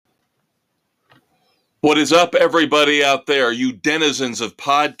What is up, everybody out there, you denizens of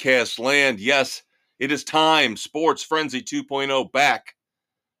podcast land? Yes, it is time, Sports Frenzy 2.0 back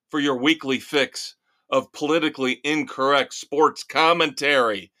for your weekly fix of politically incorrect sports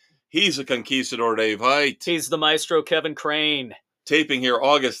commentary. He's a conquistador, Dave Height. He's the maestro, Kevin Crane. Taping here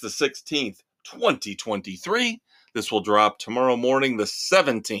August the 16th, 2023. This will drop tomorrow morning, the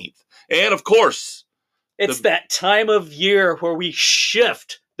 17th. And, of course, it's that time of year where we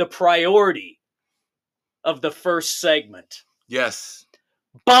shift the priority of the first segment. Yes.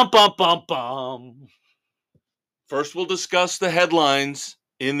 Bum, bum, bum, bum. First, we'll discuss the headlines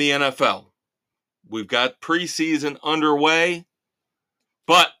in the NFL. We've got preseason underway,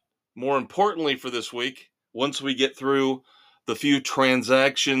 but more importantly for this week, once we get through the few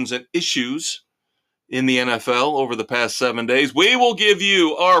transactions and issues in the NFL over the past 7 days, we will give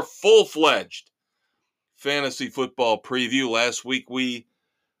you our full-fledged fantasy football preview. Last week, we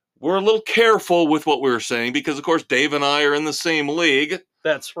were a little careful with what we were saying because, of course, Dave and I are in the same league.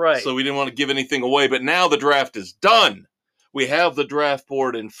 That's right. So we didn't want to give anything away, but now the draft is done. We have the draft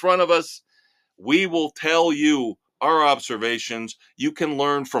board in front of us. We will tell you our observations. You can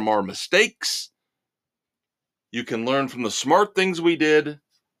learn from our mistakes. You can learn from the smart things we did.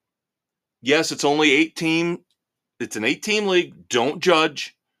 Yes, it's only 8-team. It's an 8-team league. Don't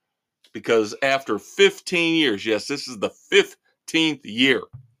judge, because after 15 years, yes, this is the 15th year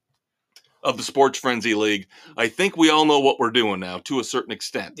of the Sports Frenzy League, I think we all know what we're doing now to a certain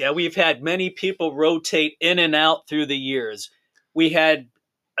extent. Yeah, we've had many people rotate in and out through the years. We had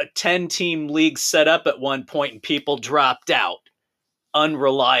a 10-team league set up at one point and people dropped out.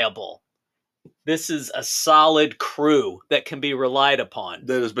 Unreliable. This is a solid crew that can be relied upon.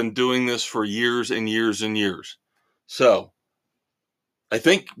 That has been doing this for years and years and years. So, I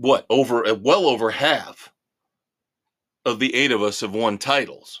think, well over half of the 8 of us have won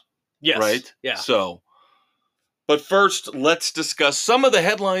titles. Yes. Right? Yeah. So, but first, let's discuss some of the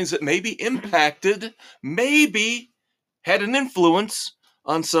headlines that maybe impacted, maybe had an influence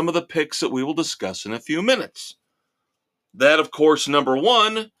on some of the picks that we will discuss in a few minutes. That, of course, number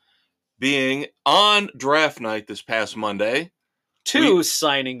one, being on draft night this past Monday. Two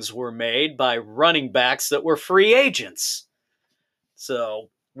signings were made by running backs that were free agents.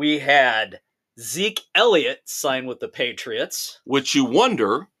 So we had Zeke Elliott sign with the Patriots. Which you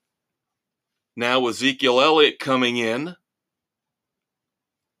wonder, now with Ezekiel Elliott coming in,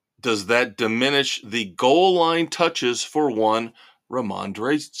 does that diminish the goal line touches for one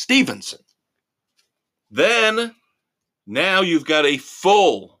Ramondre Stevenson? Then, now you've got a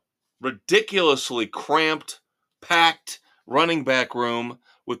full, ridiculously cramped, packed running back room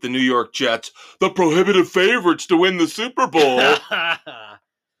with the New York Jets, the prohibitive favorites to win the Super Bowl,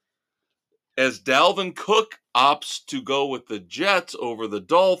 as Dalvin Cook opts to go with the Jets over the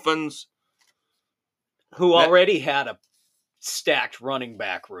Dolphins, who already had a stacked running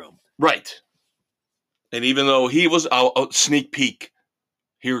back room. Right. And even though he was a sneak peek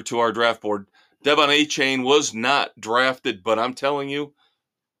here to our draft board, Devon A-Chain was not drafted, but I'm telling you,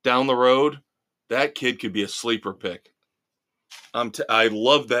 down the road, that kid could be a sleeper pick. I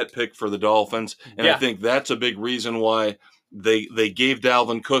love that pick for the Dolphins, and yeah. I think that's a big reason why they gave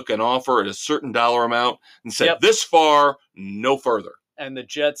Dalvin Cook an offer at a certain dollar amount and said, This far, no further. And the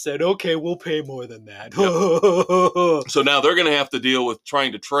Jets said, okay, we'll pay more than that. Yep. So now they're going to have to deal with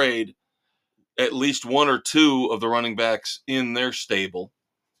trying to trade at least one or two of the running backs in their stable.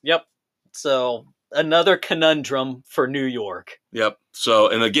 Yep. So another conundrum for New York. Yep. So,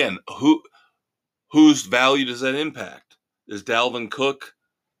 and again, whose value does that impact? Is Dalvin Cook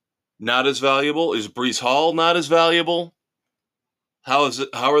not as valuable? Is Breece Hall not as valuable? How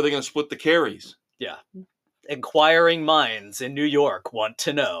are they going to split the carries? Yeah. Inquiring minds in New York want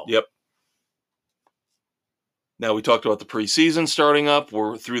to know. Yep. Now, we talked about the preseason starting up.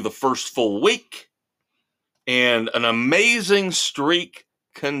 We're through the first full week, and an amazing streak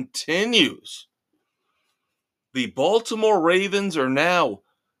continues. The Baltimore Ravens are now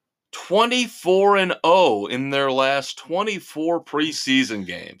 24-0 in their last 24 preseason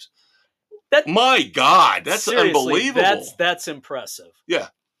games. My God, that's unbelievable. That's impressive. Yeah.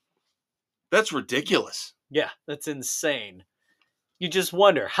 That's ridiculous. Yeah, that's insane. You just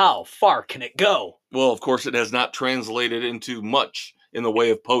wonder, how far can it go? Well, of course, it has not translated into much in the way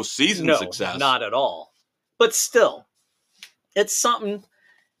of postseason success. No, not at all. But still, it's something,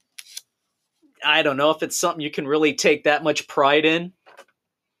 I don't know if it's something you can really take that much pride in.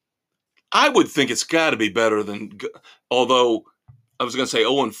 I would think it's got to be better than, although I was going to say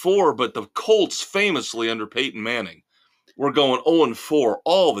 0-4, but the Colts famously under Peyton Manning were going 0-4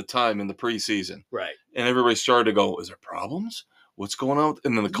 all the time in the preseason. Right. And everybody started to go, is there problems? what's going on?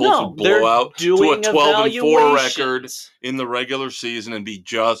 And then the Colts No, would blow out to a doing 12-4 record evaluations. in the regular season and be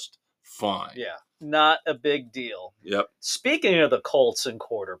just fine. Yeah, not a big deal. Yep. Speaking of the Colts and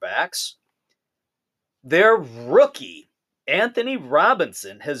quarterbacks, their rookie, Anthony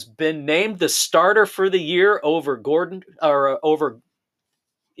Robinson, has been named the starter for the year over Gardner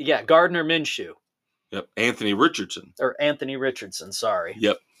Minshew. Yep. Anthony Richardson. Or Anthony Richardson, sorry.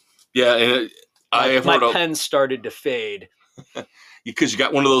 Yep. Yeah, and I have my heard pen started to fade. because you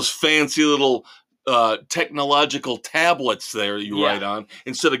got one of those fancy little technological tablets there you write on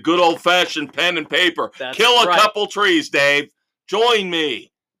instead of good old-fashioned pen and paper. That's Kill a right. couple trees, Dave. Join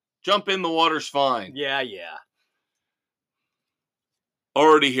me. Jump in the water's fine. Yeah.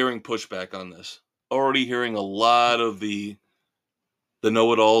 Already hearing pushback on this. Already hearing a lot of the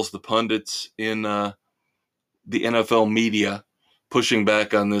know-it-alls, the pundits in the NFL media pushing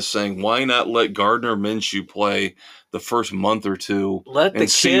back on this, saying, why not let Gardner Minshew play the first month or two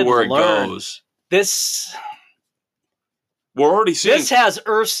and see where it goes? We're already seeing this has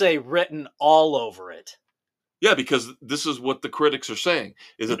Irsay written all over it. Yeah, because this is what the critics are saying,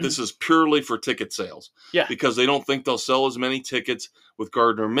 is that this is purely for ticket sales. Yeah. Because they don't think they'll sell as many tickets with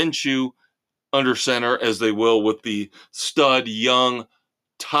Gardner Minshew under center as they will with the stud, young,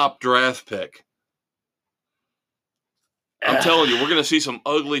 top draft pick. I'm telling you, we're going to see some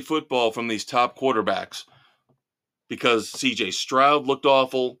ugly football from these top quarterbacks because C.J. Stroud looked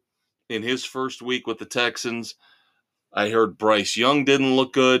awful in his first week with the Texans. I heard Bryce Young didn't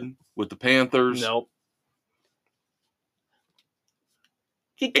look good with the Panthers. Nope.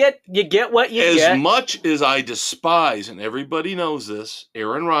 You get what you get. As much as I despise, and everybody knows this,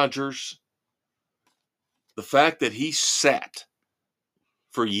 Aaron Rodgers, the fact that he sat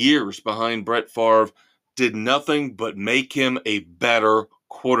for years behind Brett Favre did nothing but make him a better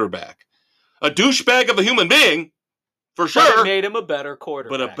quarterback. A douchebag of a human being, for sure. But it made him a better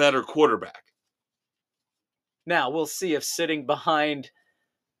quarterback. But a better quarterback. Now, we'll see if sitting behind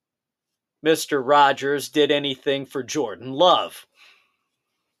Mr. Rodgers did anything for Jordan Love.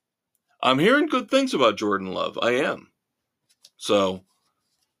 I'm hearing good things about Jordan Love. I am. So,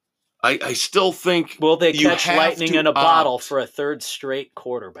 I still think will they catch lightning in a bottle for a third straight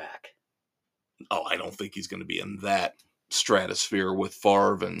quarterback? Oh, I don't think he's going to be in that stratosphere with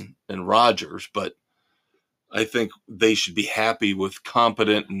Favre and Rodgers, but I think they should be happy with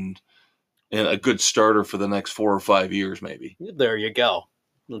competent and a good starter for the next 4 or 5 years, maybe. There you go.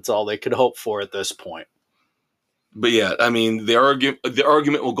 That's all they could hope for at this point. But yeah, I mean, the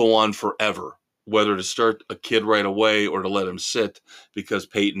argument will go on forever, whether to start a kid right away or to let him sit, because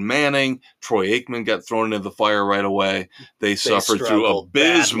Peyton Manning, Troy Aikman got thrown into the fire right away. They suffered through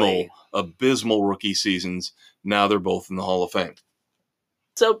abysmal rookie seasons. Now they're both in the Hall of Fame.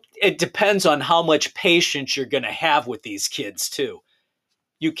 So it depends on how much patience you're going to have with these kids, too.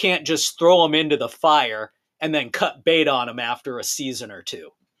 You can't just throw them into the fire and then cut bait on them after a season or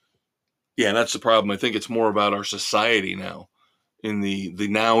two. Yeah, and that's the problem. I think it's more about our society now, in the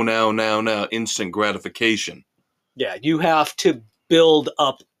now, instant gratification. Yeah, you have to build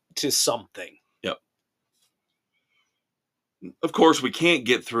up to something. Yep. Of course, we can't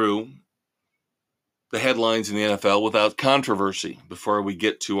get through the headlines in the NFL without controversy before we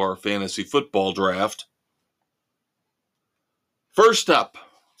get to our fantasy football draft. First up,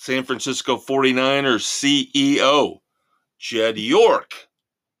 San Francisco 49ers CEO Jed York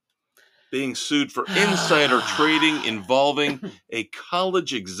being sued for insider trading involving a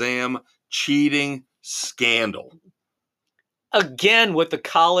college exam cheating scandal. Again with the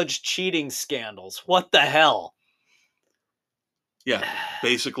college cheating scandals. What the hell? Yeah,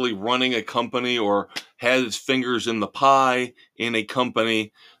 basically running a company or had his fingers in the pie in a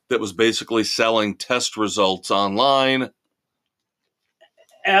company that was basically selling test results online.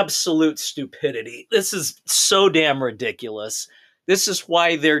 Absolute stupidity. This is so damn ridiculous. This is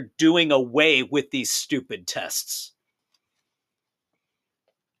why they're doing away with these stupid tests.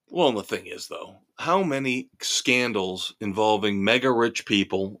 Well, and the thing is, though, how many scandals involving mega rich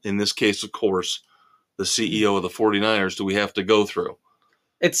people, in this case, of course, the CEO of the 49ers, do we have to go through?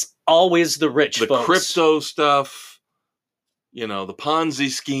 It's always the rich folks. The crypto stuff, the Ponzi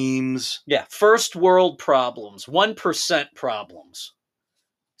schemes. Yeah, first world problems, 1% problems.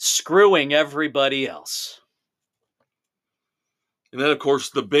 Screwing everybody else. And then, of course,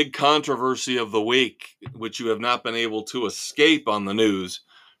 the big controversy of the week, which you have not been able to escape on the news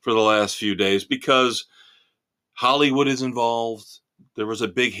for the last few days, because Hollywood is involved. There was a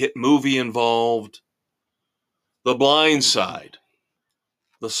big hit movie involved. The Blind Side.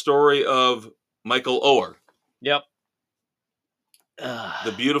 The story of Michael Oher. Yep.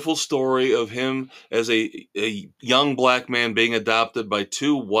 The beautiful story of him as a young black man being adopted by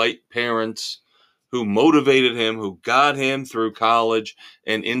two white parents who motivated him, who got him through college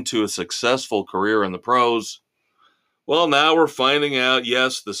and into a successful career in the pros. Well, now we're finding out,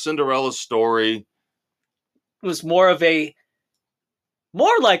 yes, the Cinderella story. It was more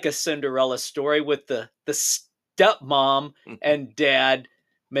like a Cinderella story with the stepmom and dad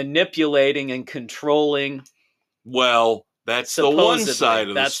manipulating and controlling. Well, that's the one side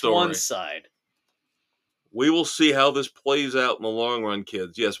of the That's story. one side. We will see how this plays out in the long run,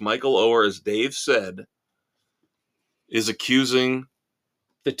 kids. Yes, Michael Oher, as Dave said, is accusing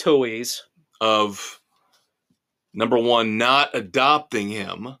the Tuohys of, number one, not adopting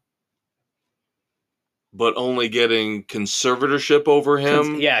him, but only getting conservatorship over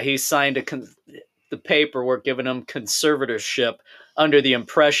him. He signed the paperwork giving him conservatorship under the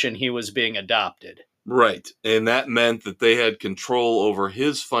impression he was being adopted. Right. And that meant that they had control over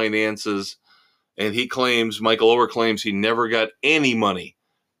his finances. And Michael Oher claims he never got any money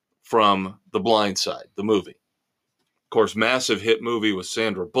from The Blind Side, the movie. Of course, massive hit movie with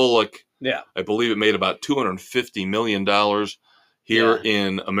Sandra Bullock. Yeah. I believe it made about $250 million here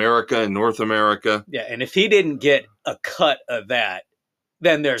in America, in North America. Yeah, and if he didn't get a cut of that,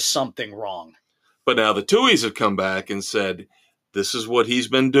 then there's something wrong. But now the Tuohys have come back and said, this is what he's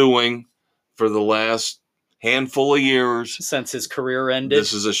been doing for the last handful of years. Since his career ended.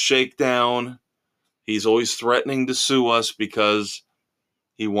 This is a shakedown. He's always threatening to sue us because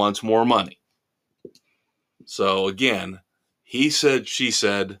he wants more money. So again, he said, she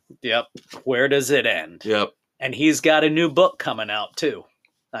said. Yep. Where does it end? Yep. And he's got a new book coming out too.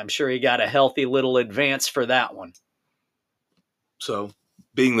 I'm sure he got a healthy little advance for that one. So,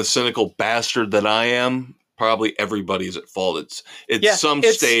 being the cynical bastard that I am, probably everybody's at fault. It's some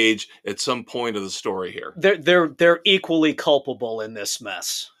stage, at some point of the story here. They're equally culpable in this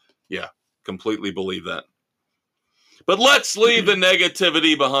mess. Yeah, completely believe that. But let's leave the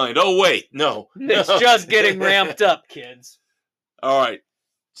negativity behind. Oh, wait, no. It's just getting ramped up, kids. All right.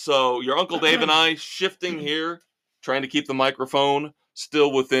 So your Uncle Dave and I shifting here, trying to keep the microphone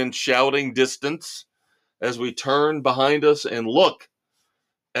still within shouting distance as we turn behind us and look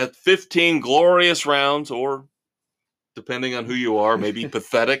at 15 glorious rounds, or depending on who you are, maybe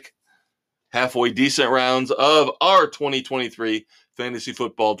pathetic, halfway decent rounds of our 2023 fantasy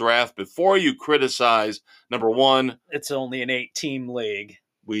football draft. Before you criticize, number one, it's only an 8-team league.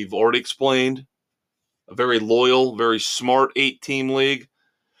 We've already explained, a very loyal, very smart 8-team league.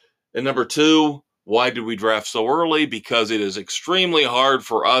 And number two, why did we draft so early? Because it is extremely hard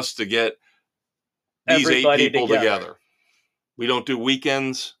for us to get these everybody 8 people together. We don't do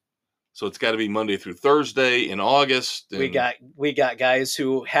weekends, so it's got to be Monday through Thursday in August. We got guys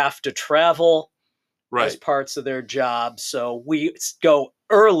who have to travel as parts of their job, so we go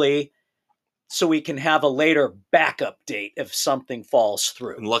early so we can have a later backup date if something falls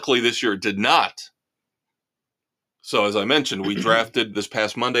through. And luckily this year it did not. So as I mentioned, we drafted this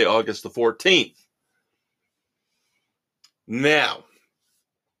past Monday, August the 14th. Now,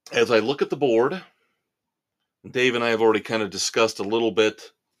 as I look at the board, Dave and I have already kind of discussed a little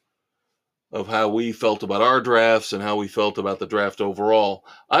bit of how we felt about our drafts and how we felt about the draft overall.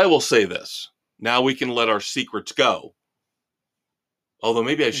 I will say this. Now we can let our secrets go. Although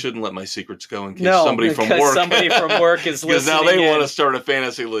maybe I shouldn't let my secrets go in case somebody from work is listening. Because now they want to start a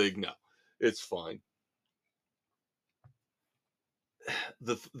fantasy league. No, it's fine.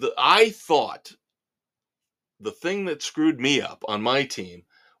 I thought the thing that screwed me up on my team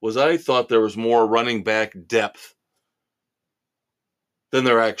was I thought there was more running back depth than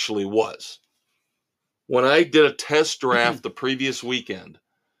there actually was. When I did a test draft the previous weekend,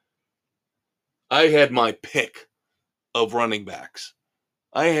 I had my pick of running backs.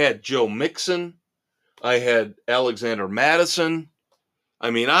 I had Joe Mixon. I had Alexander Madison.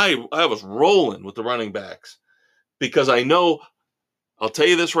 I mean, I was rolling with the running backs because I know, I'll tell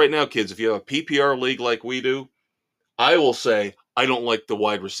you this right now, kids, if you have a PPR league like we do, I will say I don't like the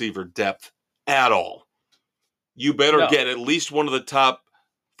wide receiver depth at all. You better get at least one of the top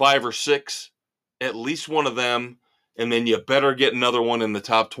 5 or 6, at least one of them, and then you better get another one in the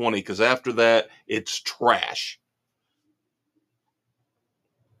top 20 because after that, it's trash.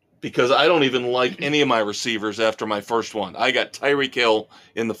 Because I don't even like any of my receivers after my first one. I got Tyreek Hill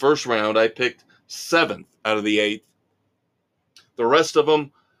in the first round. I picked 7th out of the 8th. The rest of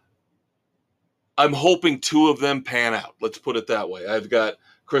them, I'm hoping 2 of them pan out. Let's put it that way. I've got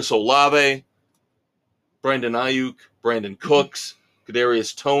Chris Olave, Brandon Ayuk, Brandon Cooks,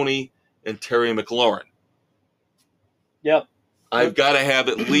 Kadarius Toney, and Terry McLaurin. Yep. I've got to have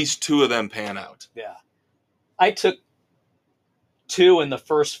at least 2 of them pan out. Yeah. I took 2 in the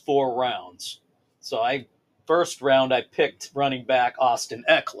first 4 rounds. So first round I picked running back Austin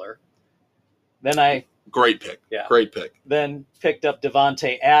Eckler. Then Great pick. Yeah. Great pick. Then picked up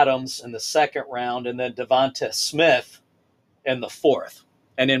Devontae Adams in the second round, and then Devonta Smith in the fourth.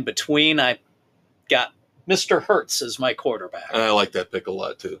 And in between, I got Mr. Hurts as my quarterback. And I like that pick a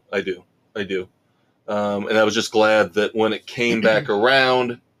lot, too. I do. And I was just glad that when it came back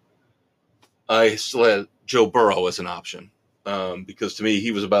around, I still had Joe Burrow as an option. Because to me,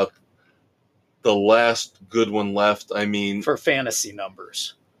 he was about the last good one left. I mean, for fantasy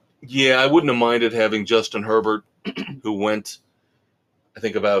numbers. Yeah, I wouldn't have minded having Justin Herbert, who went, I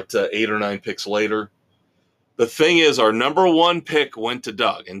think, about 8 or 9 picks later. The thing is, our number 1 pick went to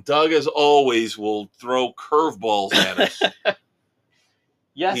Doug, and Doug, as always, will throw curveballs at us.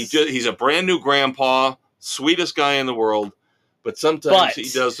 Yes. He's a brand new grandpa, sweetest guy in the world, but sometimes he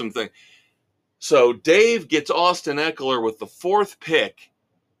does some things. So Dave gets Austin Eckler with the 4th pick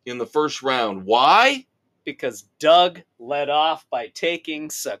in the first round. Why? Because Doug led off by taking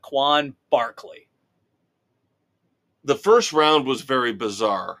Saquon Barkley. The first round was very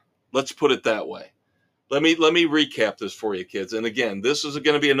bizarre. Let's put it that way. Let me recap this for you, kids. And again, this is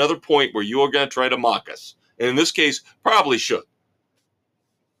going to be another point where you are going to try to mock us. And in this case, probably should.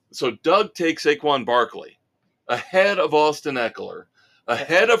 So Doug takes Saquon Barkley ahead of Austin Eckler,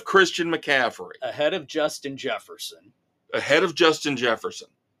 ahead of Christian McCaffrey, ahead of Justin Jefferson.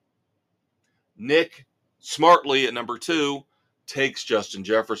 Nick, smartly at number 2, takes Justin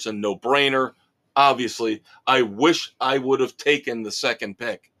Jefferson. No brainer. Obviously, I wish I would have taken the second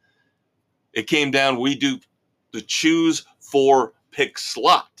pick. It came down, we do the choose 4 pick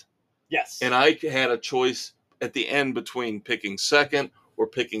slot. Yes. And I had a choice at the end between picking 2nd or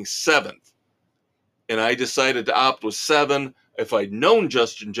picking 7th. And I decided to opt with 7. If I'd known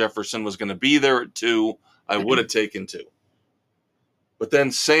Justin Jefferson was going to be there at 2, I would have taken 2. But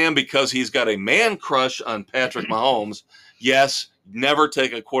then Sam, because he's got a man crush on Patrick Mahomes, yes, never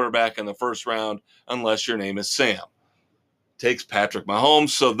take a quarterback in the first round unless your name is Sam. Takes Patrick Mahomes,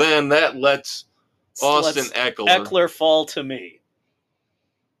 so then that lets Austin Eckler fall to me.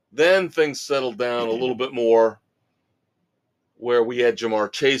 Then things settled down a little bit more, where we had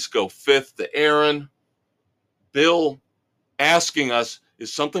Jamar Chase go 5th to Aaron. Bill asking us,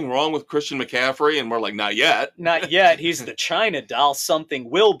 is something wrong with Christian McCaffrey? And we're like, not yet. Not yet. He's the China doll.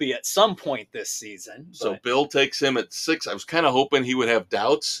 Something will be at some point this season. So Bill takes him at 6. I was kind of hoping he would have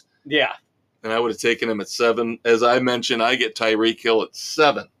doubts. Yeah. And I would have taken him at 7. As I mentioned, I get Tyreek Hill at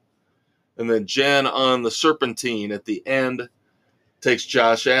 7. And then Jen on the Serpentine at the end takes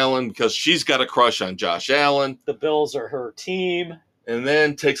Josh Allen because she's got a crush on Josh Allen. The Bills are her team. And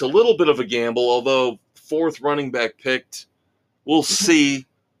then takes a little bit of a gamble, although 4th running back picked. We'll see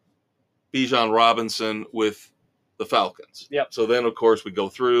Bijan Robinson with the Falcons. Yep. So then, of course, we go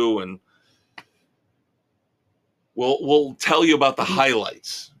through and we'll tell you about the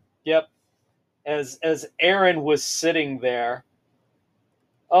highlights. Yep. As Aaron was sitting there,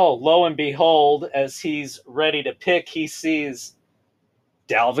 lo and behold, as he's ready to pick, he sees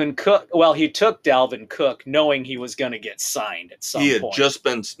Dalvin Cook. Well, he took Dalvin Cook knowing he was going to get signed at some point. He had just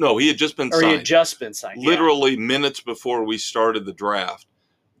been signed. He had just been signed. Literally minutes before we started the draft,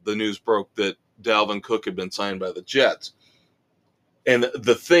 the news broke that Dalvin Cook had been signed by the Jets. And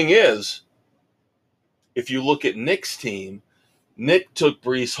the thing is, if you look at Nick's team, Nick took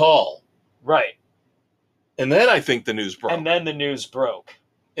Breece Hall. Right. And then I think the news broke.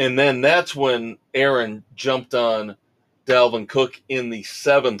 And then that's when Aaron jumped on Dalvin Cook in the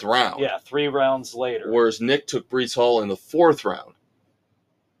 7th round. Yeah, 3 rounds later. Whereas Nick took Breece Hall in the 4th round.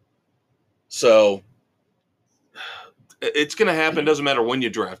 So it's going to happen. Doesn't matter when you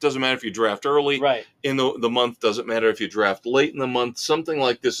draft. Doesn't matter if you draft early in the month. Doesn't matter if you draft late in the month. Something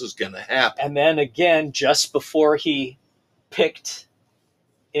like this is going to happen. And then again, just before he picked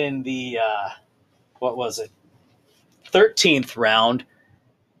in the, 13th round,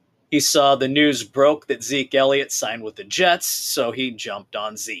 he saw the news broke that Zeke Elliott signed with the Jets, so he jumped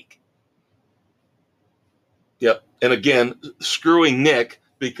on Zeke. Yep. And again, screwing Nick,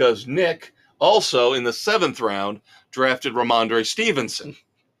 because Nick also in the 7th round drafted Ramondre Stevenson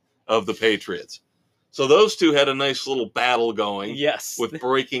of the Patriots. So those two had a nice little battle going. Yes. With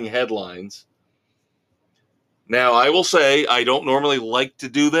breaking headlines. Now, I will say, I don't normally like to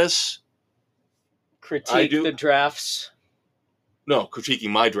do this. Critique the drafts. No,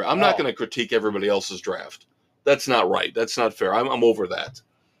 critiquing my draft. I'm not going to critique everybody else's draft. That's not right. That's not fair. I'm over that.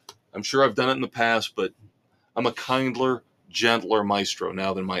 I'm sure I've done it in the past, but I'm a kindler, gentler maestro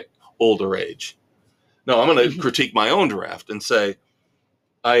now than my older age. No, I'm going to critique my own draft and say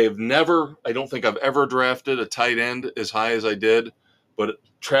I don't think I've ever drafted a tight end as high as I did But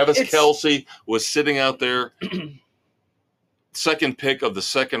Travis It's- Kelce was sitting out there, second pick of the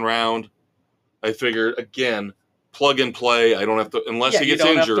second round. I figured, again, plug and play. I don't have to, unless he you gets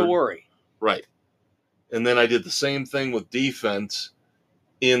don't injured. have to worry. Right. And then I did the same thing with defense.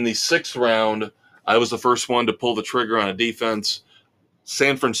 In the sixth round, I was the first one to pull the trigger on a defense.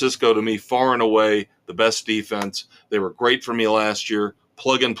 San Francisco, to me, far and away, the best defense. They were great for me last year.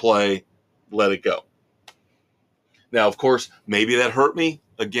 Plug and play, let it go. Now, of course, maybe that hurt me.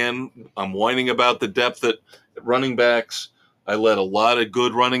 Again, I'm whining about the depth at running backs. I let a lot of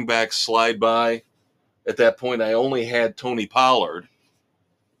good running backs slide by. At that point, I only had Tony Pollard.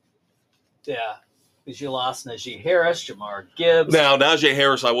 Yeah. Because you lost Najee Harris, Jamar Gibbs. Now, Najee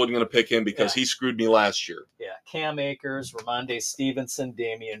Harris, I wasn't going to pick him because he screwed me last year. Yeah, Cam Akers, Ramondre Stevenson,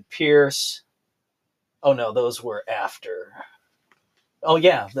 Damian Pierce. Oh, no, those were after. Oh,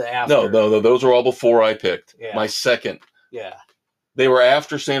 yeah, the after. No, those are all before I picked. Yeah. My second. Yeah. They were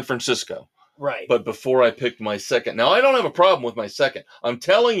after San Francisco. Right. But before I picked my second. Now, I don't have a problem with my second. I'm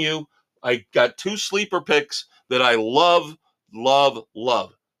telling you, I got two sleeper picks that I love, love,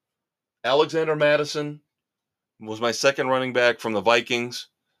 love. Alexander Mattison was my second running back from the Vikings.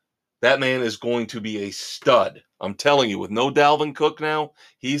 That man is going to be a stud. I'm telling you, with no Dalvin Cook now,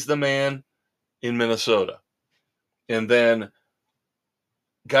 he's the man in Minnesota. And then,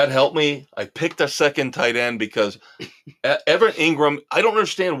 God help me, I picked a second tight end because Evan Ingram, I don't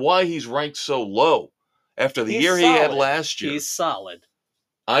understand why he's ranked so low after the year he had last year. He's solid.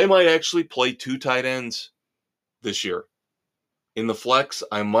 I might actually play two tight ends this year. In the flex,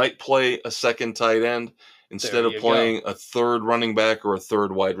 I might play a second tight end instead of playing a third running back or a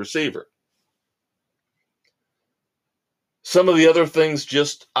third wide receiver. Some of the other things,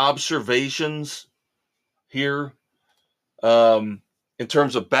 just observations here. In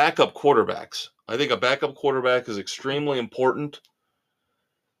terms of backup quarterbacks, I think a backup quarterback is extremely important.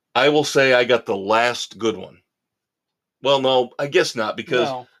 I will say I got the last good one. Well, no, I guess not,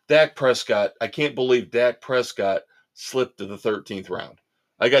 because Dak Prescott, I can't believe Dak Prescott slipped to the 13th round.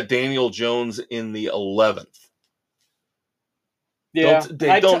 I got Daniel Jones in the 11th. Yeah,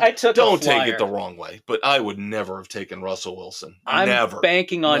 I took don't take it the wrong way, but I would never have taken Russell Wilson. I'm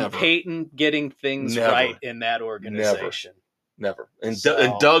banking on Peyton getting things right in that organization. Never. And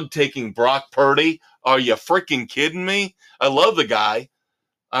Doug taking Brock Purdy. Are you freaking kidding me? I love the guy.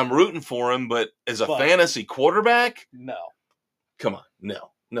 I'm rooting for him, but as a fantasy quarterback? No. Come on.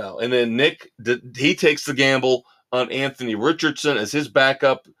 No. And then Nick, he takes the gamble on Anthony Richardson as his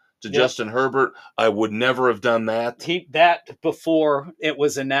backup to Justin Herbert. I would never have done that. That before it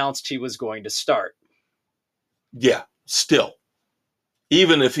was announced he was going to start. Yeah, still.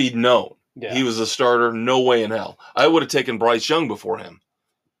 Even if he'd known he was a starter, no way in hell. I would have taken Bryce Young before him.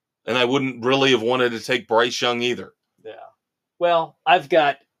 And I wouldn't really have wanted to take Bryce Young either. Yeah. Well, I've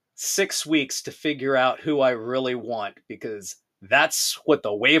got 6 weeks to figure out who I really want, because that's what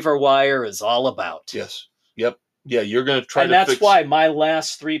the waiver wire is all about. Yes. Yep. Yeah, you're going to try and that's why my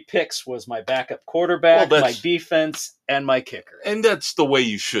last 3 picks was my backup quarterback, my defense, and my kicker. And that's the way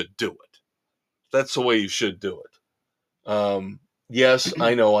you should do it. That's the way you should do it. Yes,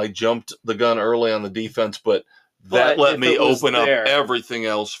 I know I jumped the gun early on the defense, but that let me open up everything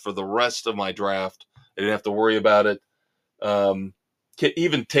else for the rest of my draft. I didn't have to worry about it.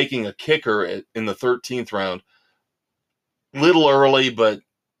 Even taking a kicker in the 13th round, little early, but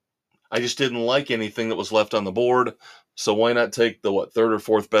I just didn't like anything that was left on the board. So why not take the third or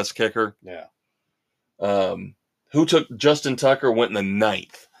fourth best kicker? Yeah. Who took Justin Tucker went in the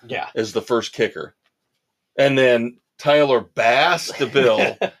 9th? Yeah. As the first kicker, and then Tyler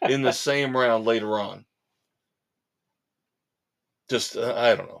Bill in the same round later on. Just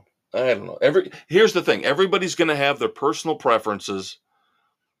I don't know. Here's the thing: everybody's going to have their personal preferences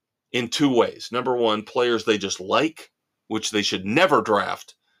in 2 ways. Number one, players they just like, which they should never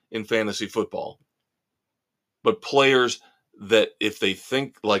draft in fantasy football. But players that if they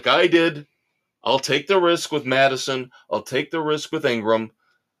think like I did, I'll take the risk with Madison, I'll take the risk with Ingram.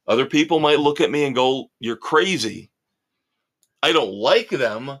 Other people might look at me and go, "You're crazy." I don't like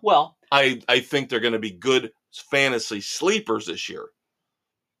them. Well, I think they're going to be good fantasy sleepers this year.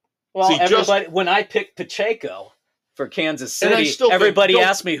 Well, when I picked Pacheco for Kansas City, everybody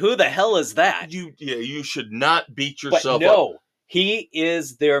asked me, "Who the hell is that?" You should not beat yourself up. Up. He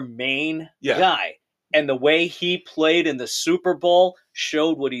is their main guy. And the way he played in the Super Bowl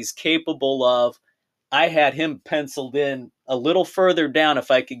showed what he's capable of. I had him penciled in a little further down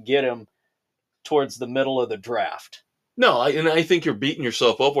if I could get him towards the middle of the draft. No, I think you're beating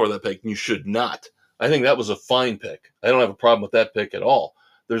yourself up over that pick, and you should not. I think that was a fine pick. I don't have a problem with that pick at all.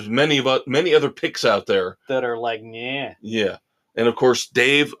 There's many other picks out there that are like, yeah. Yeah. And, of course,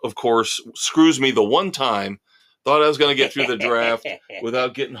 Dave, screws me the one time. Thought I was going to get through the draft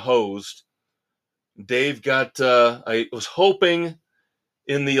without getting hosed. Dave got, I was hoping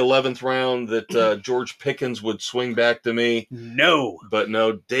in the 11th round that George Pickens would swing back to me. No. But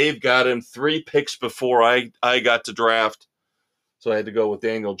no, Dave got him 3 picks before I got to draft. So I had to go with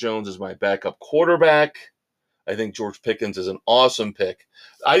Daniel Jones as my backup quarterback. I think George Pickens is an awesome pick.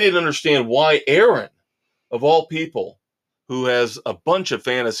 I didn't understand why Aaron, of all people, who has a bunch of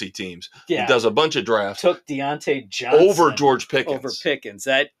fantasy teams, and does a bunch of drafts, took Deontay Johnson over George Pickens.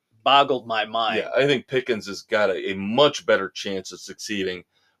 That boggled my mind. Yeah, I think Pickens has got a much better chance of succeeding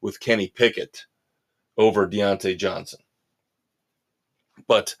with Kenny Pickett over Deontay Johnson.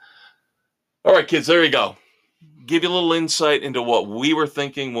 But, all right, kids, there you go. Give you a little insight into what we were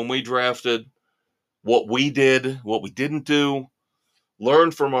thinking when we drafted, what we did, what we didn't do,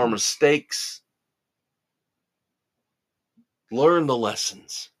 learn from our mistakes, learn the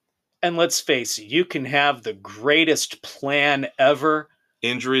lessons. And let's face it, you can have the greatest plan ever.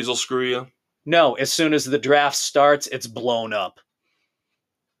 Injuries will screw you. No, as soon as the draft starts, it's blown up.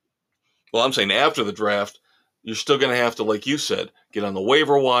 Well, I'm saying after the draft, you're still going to have to, like you said, get on the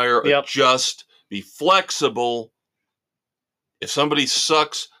waiver wire, adjust, be flexible. If somebody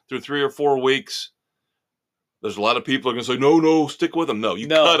sucks through 3 or 4 weeks, there's a lot of people are going to say, no, stick with them. No,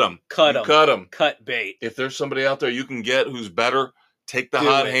 cut them. Cut them. Cut bait. If there's somebody out there you can get who's better, take the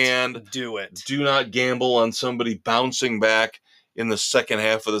hot hand. Do it. Do not gamble on somebody bouncing back in the second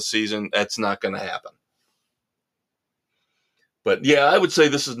half of the season. That's not going to happen. But, yeah, I would say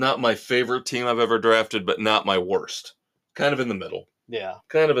this is not my favorite team I've ever drafted, but not my worst. Kind of in the middle. Yeah.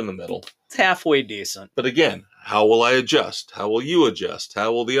 Kind of in the middle. It's halfway decent. But, again, how will I adjust? How will you adjust?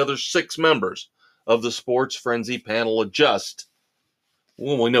 How will the other 6 members of the Sports Frenzy panel adjust?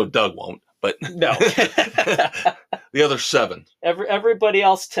 Well, we know Doug won't, but no. The other 7. Everybody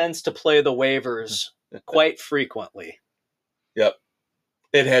else tends to play the waivers quite frequently. Yep.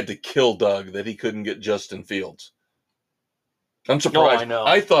 It had to kill Doug that he couldn't get Justin Fields. I'm surprised. Oh, I know.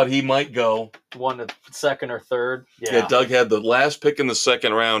 I thought he might go 1 to 2nd or 3rd. Yeah, Doug had the last pick in the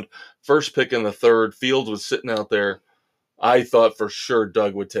 2nd round, first pick in the 3rd. Fields was sitting out there. I thought for sure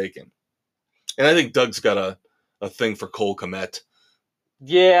Doug would take him. And I think Doug's got a thing for Cole Kmet.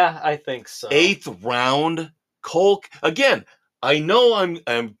 Yeah, I think so. 8th round, Cole. Again, I know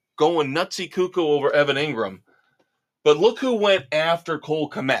I'm going nutsy cuckoo over Evan Ingram, but look who went after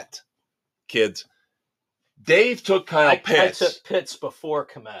Cole Kmet, kids. Dave took Kyle Pitts. I took Pitts before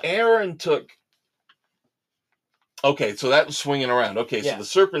Kmet. Aaron took. Okay, so that was swinging around. Okay, so the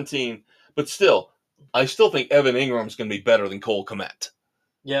Serpentine, but still, I still think Evan Ingram's going to be better than Cole Kmet.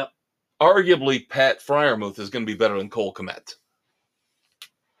 Yep. Arguably, Pat Freiermuth is going to be better than Cole Kmet.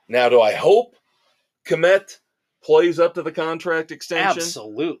 Now, do I hope Kmet plays up to the contract extension?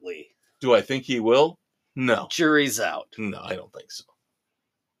 Absolutely. Do I think he will? No. Jury's out. No, I don't think so.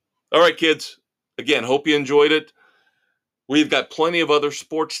 All right, kids. Again, hope you enjoyed it. We've got plenty of other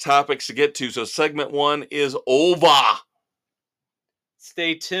sports topics to get to, so segment 1 is over.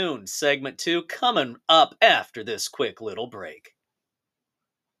 Stay tuned. Segment 2 coming up after this quick little break.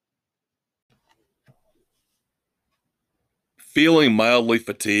 Feeling mildly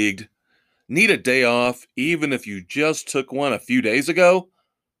fatigued? Need a day off even if you just took one a few days ago?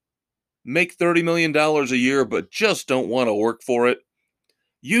 Make $30 million a year but just don't want to work for it?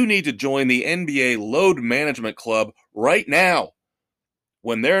 You need to join the NBA Load Management Club right now.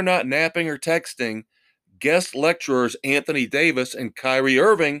 When they're not napping or texting, guest lecturers Anthony Davis and Kyrie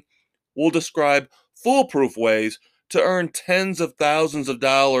Irving will describe foolproof ways to earn tens of thousands of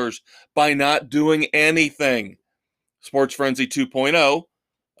dollars by not doing anything. Sports Frenzy 2.0,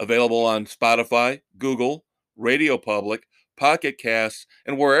 available on Spotify, Google, Radio Public, Pocket Casts,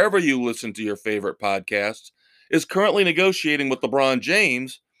 and wherever you listen to your favorite podcasts, is currently negotiating with LeBron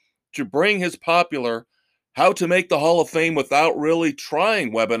James to bring his popular How to Make the Hall of Fame Without Really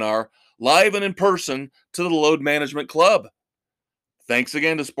Trying webinar live and in person to the Load Management Club. Thanks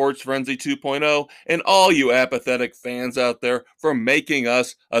again to Sports Frenzy 2.0 and all you apathetic fans out there for making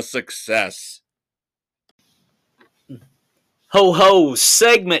us a success. Ho ho,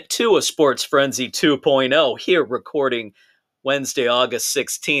 segment 2 of Sports Frenzy 2.0, here recording Wednesday, August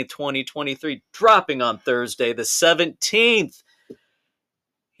 16th, 2023, dropping on Thursday, the 17th.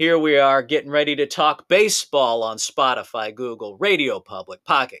 Here we are getting ready to talk baseball on Spotify, Google, Radio Public,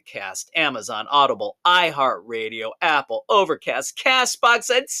 Pocket Cast, Amazon, Audible, iHeartRadio, Apple, Overcast, CastBox,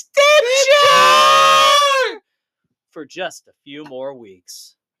 and Stitcher for just a few more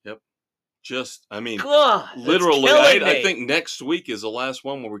weeks. Yep. Literally, I I think next week is the last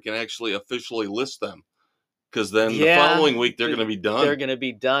one where we can actually officially list them. because then the following week they're going to be done. They're going to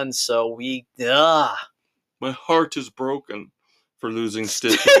be done. So my heart is broken for losing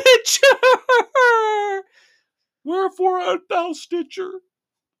Stitcher. Wherefore art thou, Stitcher?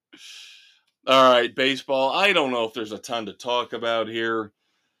 All right, baseball. I don't know if there's a ton to talk about here.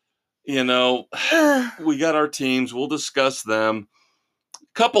 You know, we got our teams. We'll discuss them.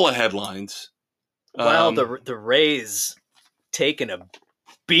 Couple of headlines. Wow, the Rays taking a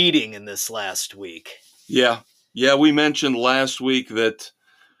beating in this last week. Yeah, we mentioned last week that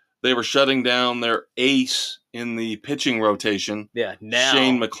they were shutting down their ace in the pitching rotation. Yeah, now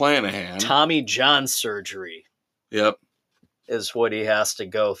Shane McClanahan. Tommy John surgery. Yep. Is what he has to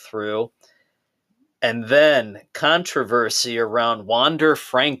go through. And then controversy around Wander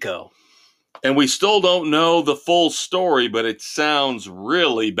Franco. And we still don't know the full story, but it sounds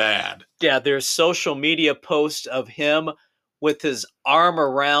really bad. Yeah, there's social media posts of him with his arm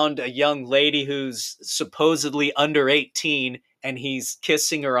around a young lady who's supposedly under 18, and he's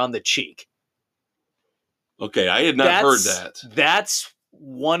kissing her on the cheek. Okay, I had not heard that. That's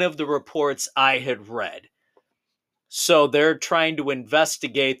one of the reports I had read. So they're trying to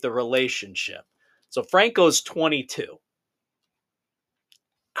investigate the relationship. So Franco's 22.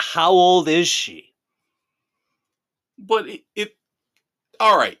 How old is she? But it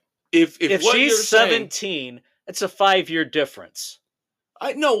all right. If she's 17, it's a 5-year difference.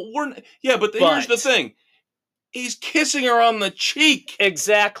 But here's the thing. He's kissing her on the cheek.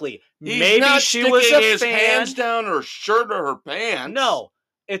 Exactly. He's Maybe not she sticking was a his fan. hands down her shirt or her pants. No,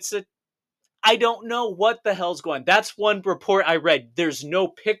 I don't know what the hell's going on. That's one report I read. There's no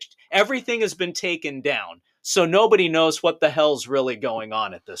picture. Everything has been taken down. So nobody knows what the hell's really going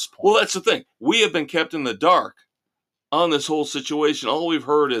on at this point. Well, that's the thing. We have been kept in the dark on this whole situation. All we've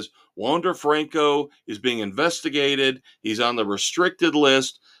heard is Wander Franco is being investigated. He's on the restricted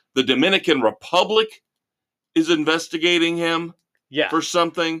list. The Dominican Republic is investigating him for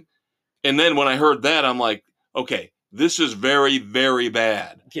something. And then when I heard that, I'm like, okay, this is very, very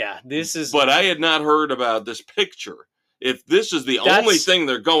bad. Yeah, this is... But I had not heard about this picture. If this is the only thing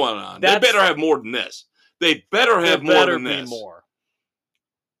they're going on, they better have more than this. They better have more than this. More.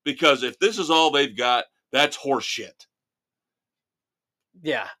 Because if this is all they've got, that's horseshit.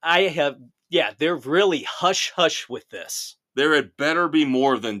 Yeah, they're really hush-hush with this. There had better be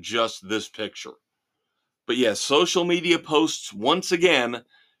more than just this picture. But yes, social media posts, once again,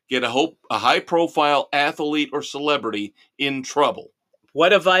 get a high-profile athlete or celebrity in trouble.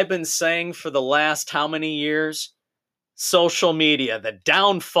 What have I been saying for the last how many years? Social media, the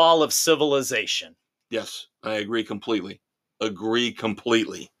downfall of civilization. Yes, I agree completely.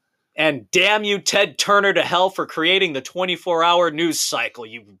 And damn you, Ted Turner, to hell for creating the 24-hour news cycle,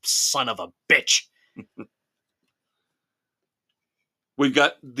 you son of a bitch. We've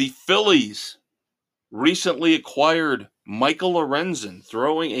got the Phillies recently acquired Michael Lorenzen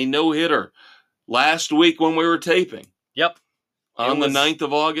throwing a no-hitter last week when we were taping. Yep. On the 9th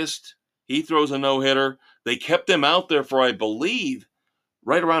of August, he throws a no-hitter. They kept him out there for, I believe,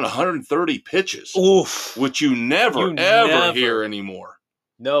 right around 130 pitches. Oof. Which you never hear anymore.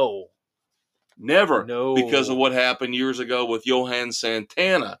 No. Never. No. Because of what happened years ago with Johan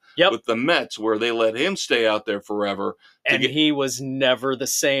Santana with the Mets, where they let him stay out there forever. And he was never the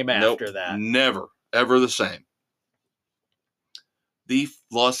same after that. Never, ever the same. The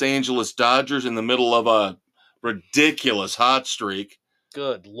Los Angeles Dodgers in the middle of a ridiculous hot streak.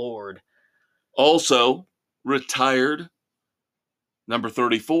 Good Lord. Also retired number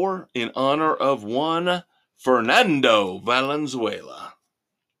 34 in honor of one Fernando Valenzuela.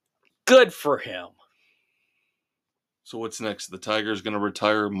 Good for him. So what's next? The Tigers going to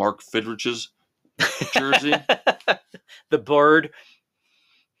retire Mark Fidrich's jersey? The bird.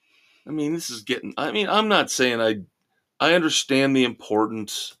 I mean, I'm not saying I understand the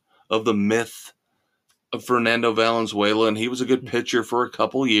importance of the myth of Fernando Valenzuela, and he was a good pitcher for a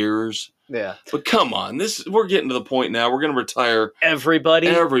couple years. Yeah. But come on, we're getting to the point now. We're going to retire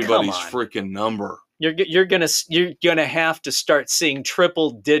everybody's freaking number. You're gonna have to start seeing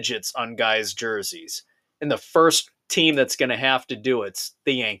triple digits on guys' jerseys. And the first team that's gonna have to do it's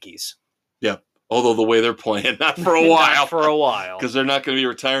the Yankees. Yeah. Although the way they're playing, not for a while. Not for a while. Because they're not going to be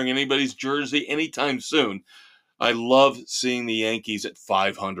retiring anybody's jersey anytime soon. I love seeing the Yankees at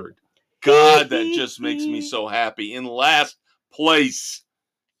 500. God, that just makes me so happy. In last place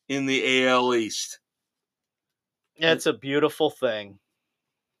in the AL East. It's a beautiful thing.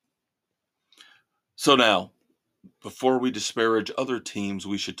 So now, before we disparage other teams,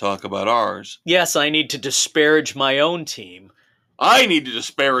 we should talk about ours. Yes, I need to disparage my own team. I need to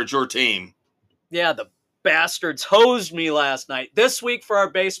disparage your team. Yeah, the bastards hosed me last night. This week for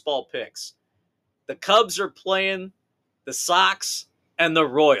our baseball picks, The Cubs are playing the Sox and the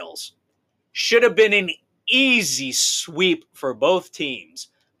Royals. Should have been an easy sweep for both teams.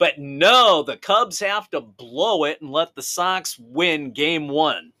 But no, the Cubs have to blow it and let the Sox win game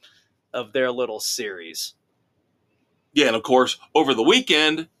 1 of their little series. Yeah, and of course, over the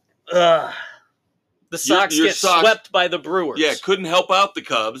weekend, the Sox your get Sox, swept by the Brewers. Yeah, couldn't help out the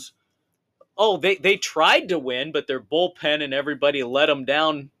Cubs. Oh, they tried to win, but their bullpen and everybody let them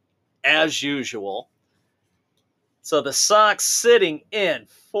down as usual. So the Sox sitting in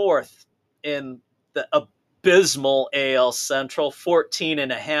 4th in the abysmal AL Central,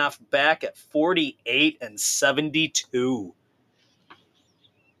 14.5 back at 48 and 72.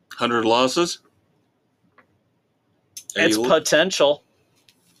 100 losses? It's potential.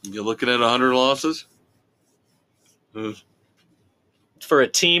 You're looking at 100 losses? For a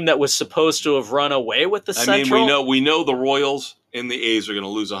team that was supposed to have run away with the Central? I mean, we know the Royals and the A's are going to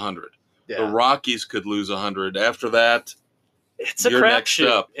lose 100. Yeah. The Rockies could lose 100. After that, it's a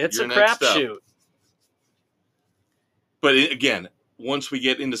crapshoot. It's a crapshoot. But again, once we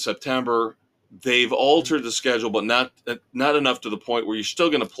get into September, they've altered the schedule, but not enough to the point where you're still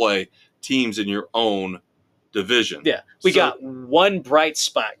going to play teams in your own division. Yeah, we got one bright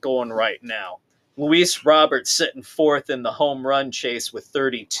spot going right now. Luis Roberts sitting 4th in the home run chase with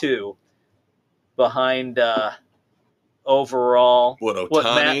 32, behind overall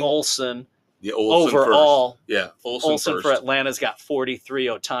Matt Olson. Yeah, Olson overall. First. Yeah, Olson first. For Atlanta's got 43.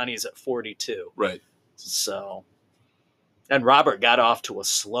 Ohtani's at 42. Right. So, and Robert got off to a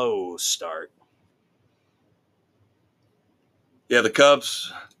slow start. Yeah, the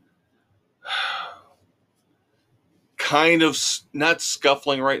Cubs kind of not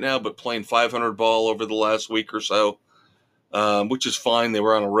scuffling right now, but playing 500 ball over the last week or so, which is fine. They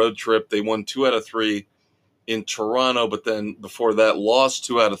were on a road trip. They won 2 out of 3 in Toronto, but then before that lost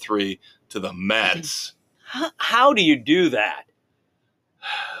 2 out of 3 to the Mets. How do you do that?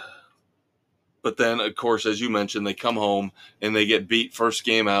 But then, of course, as you mentioned, they come home and they get beat first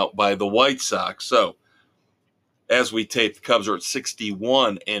game out by the White Sox. So as we tape, the Cubs are at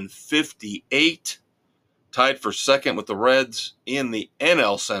 61 and 58. Tied for second with the Reds in the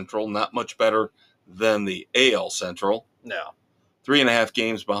NL Central. Not much better than the AL Central. No. 3.5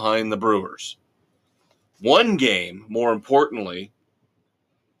 games behind the Brewers. 1 game, more importantly,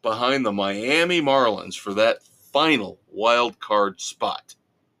 behind the Miami Marlins for that final wild card spot,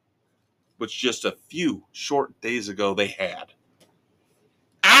 which just a few short days ago they had.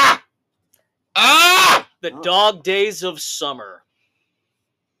 The dog days of summer.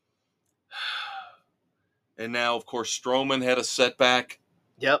 And now, of course, Stroman had a setback.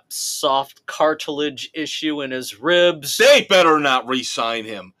 Yep, soft cartilage issue in his ribs. They better not re-sign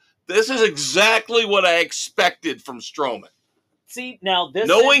him. This is exactly what I expected from Stroman. See, now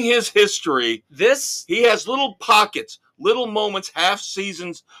knowing his history, he has little pockets, little moments, half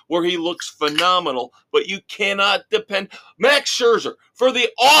seasons where he looks phenomenal, but you cannot depend. Max Scherzer, for the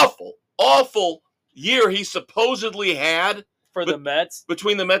awful year he supposedly had for the Mets,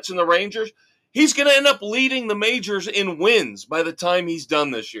 between the Mets and the Rangers, he's going to end up leading the majors in wins by the time he's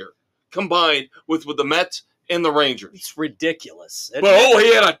done this year, combined with the Mets and the Rangers. It's ridiculous. But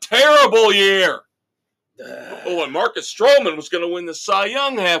he had a terrible year. And Marcus Stroman was going to win the Cy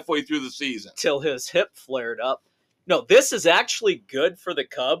Young halfway through the season. Till his hip flared up. No, this is actually good for the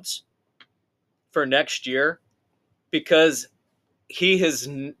Cubs for next year because his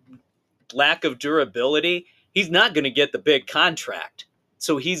lack of durability, he's not going to get the big contract.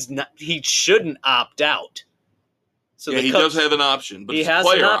 So he shouldn't opt out. So he does have an option, but he has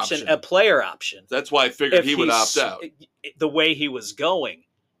an option, a player option. That's why I figured he would opt out. The way he was going.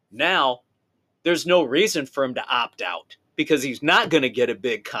 Now, there's no reason for him to opt out because he's not going to get a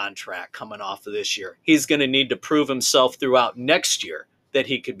big contract coming off of this year. He's going to need to prove himself throughout next year that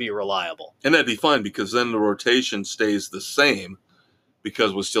he could be reliable. And that'd be fine because then the rotation stays the same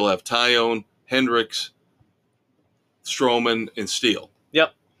because we still have Tyone, Hendricks, Stroman, and Steele.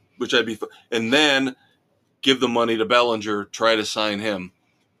 Yep. Which I'd be fine. And then give the money to Bellinger, try to sign him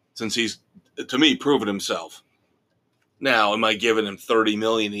since he's, to me, proven himself. Now, am I giving him $30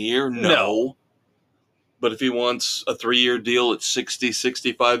 million a year? No. But if he wants a 3-year deal at $60,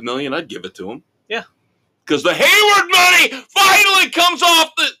 $65 million, I'd give it to him. Yeah. Because the Hayward money finally comes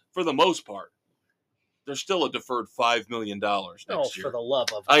off for the most part. There's still a deferred $5 million next year. For the love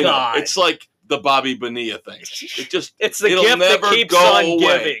of God. Know. It's like the Bobby Bonilla thing. It's the gift that keeps on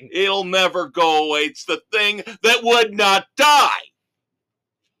giving. It'll never go away. It's the thing that would not die.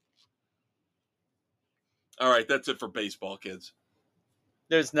 All right, that's it for baseball, kids.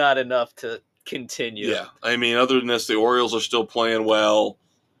 There's not enough to continue. Yeah, I mean, other than this, the Orioles are still playing well.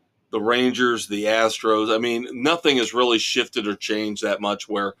 the Rangers, the Astros. I mean, nothing has really shifted or changed that much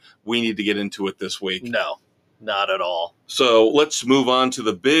where we need to get into it this week. No, not at all. So let's move on to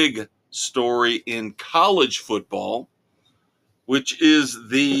the big story in college football, which is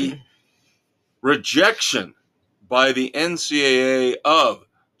the rejection by the NCAA of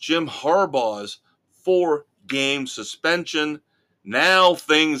Jim Harbaugh's 4-game suspension. Now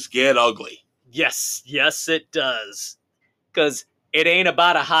things get ugly. Yes, it does. Because it ain't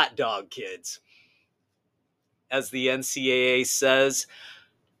about a hot dog, kids. As the NCAA says,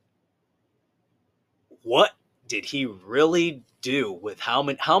 what did he really do with how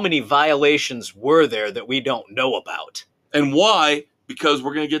many violations were there that we don't know about? And why? Because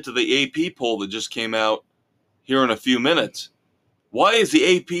we're going to get to the AP poll that just came out here in a few minutes. Why is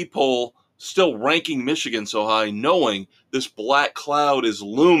the AP poll still ranking Michigan so high, knowing this black cloud is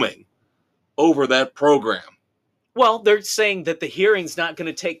looming over that program? Well, they're saying that the hearing's not going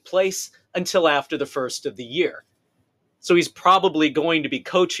to take place until after the first of the year. So he's probably going to be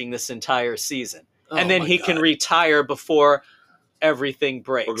coaching this entire season. And then he can retire before everything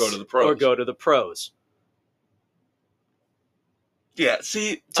breaks. Or go to the pros. Yeah,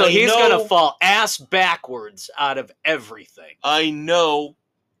 see, so he's going to fall ass backwards out of everything. I know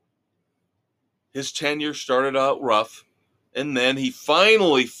his tenure started out rough, and then he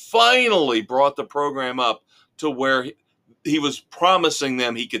finally brought the program up to where he was promising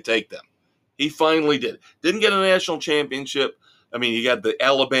them he could take them. He finally did. Didn't get a national championship. I mean, you got the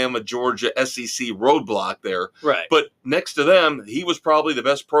Alabama-Georgia SEC roadblock there. Right. But next to them, he was probably the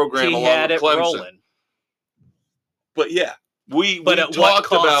best program along with Clemson. Rolling. But yeah, we at talked what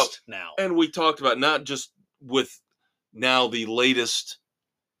cost about now. And we talked about not just with now the latest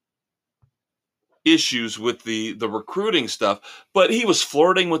issues with the recruiting stuff, but he was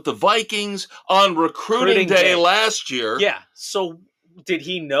flirting with the Vikings on recruiting day last year. Yeah. So did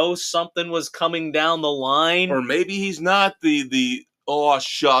he know something was coming down the line? Or maybe he's not the oh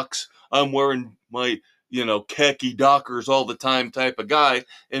shucks, I'm wearing my khaki Dockers all the time type of guy,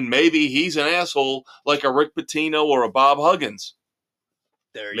 and maybe he's an asshole like a Rick Pitino or a Bob Huggins.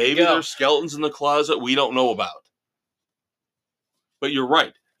 There you maybe go. There's skeletons in the closet we don't know about. But you're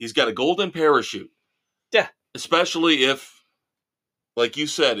right. He's got a golden parachute. Yeah. Especially if, like you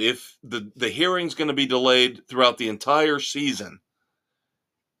said, if the hearing's going to be delayed throughout the entire season,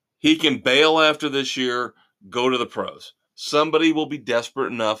 he can bail after this year, go to the pros. Somebody will be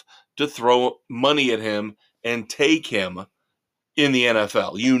desperate enough to throw money at him and take him in the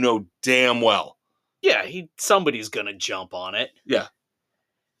NFL. You know damn well. Yeah, somebody's going to jump on it. Yeah.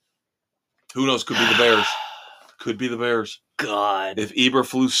 Who knows? Could be the Bears. Could be the Bears. God. If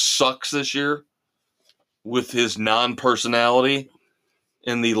Eberflus sucks this year with his non-personality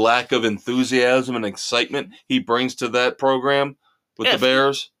and the lack of enthusiasm and excitement he brings to that program with the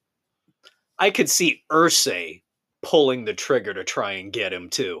Bears. I could see Irsay pulling the trigger to try and get him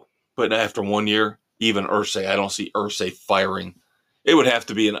too. But after 1 year, even Irsay, I don't see Irsay firing. It would have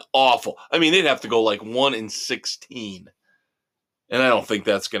to be an awful. I mean, they'd have to go like 1-16, and I don't think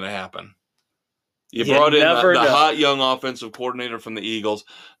that's going to happen. You brought in the hot young offensive coordinator from the Eagles,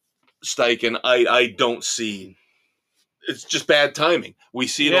 Steichen. I don't see. It's just bad timing. We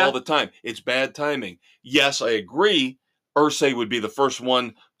see it all the time. It's bad timing. Yes, I agree. Irsay would be the first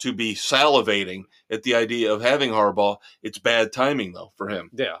one to be salivating at the idea of having Harbaugh. It's bad timing, though, for him.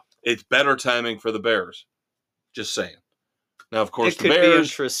 Yeah. It's better timing for the Bears. Just saying. Now, of course, the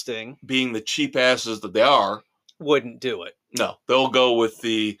Bears, being the cheap asses that they are, wouldn't do it. No, they'll go with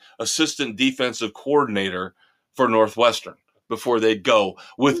the assistant defensive coordinator for Northwestern before they'd go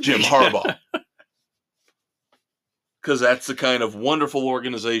with Jim Harbaugh. Because that's the kind of wonderful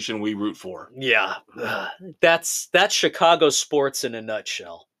organization we root for. Yeah. That's Chicago sports in a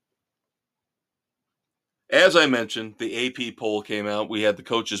nutshell. As I mentioned, the AP poll came out. We had the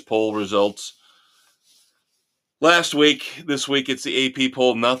coaches' poll results last week. This week, it's the AP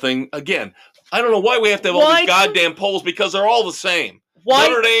poll. Nothing. Again, I don't know why we have to have all these goddamn polls because they're all the same.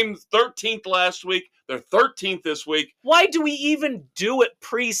 Notre Dame 13th last week. They're 13th this week. Why do we even do it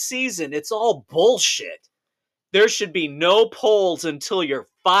preseason? It's all bullshit. There should be no polls until you're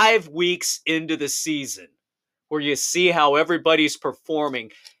 5 weeks into the season where you see how everybody's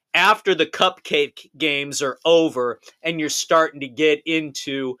performing after the cupcake games are over and you're starting to get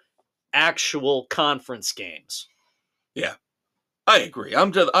into actual conference games. Yeah, I agree.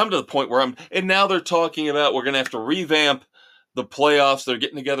 I'm to the point where and now they're talking about we're going to have to revamp the playoffs. They're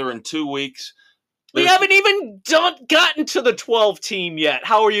getting together in 2 weeks. We haven't even gotten to the 12 team yet.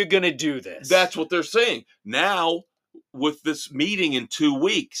 How are you going to do this? That's what they're saying. Now, with this meeting in 2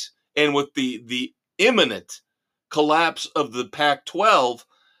 weeks and with the imminent collapse of the Pac-12,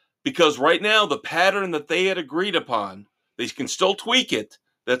 Because right now, the pattern that they had agreed upon, they can still tweak it.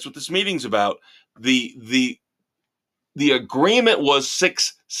 That's what this meeting's about. The agreement was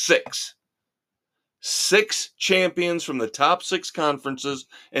 6-6. 6 champions from the top 6 conferences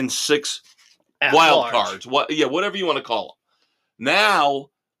and 6 At wild large. cards. Whatever you want to call them. Now,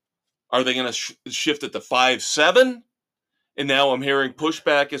 are they going to shift it to 5-7? And now I'm hearing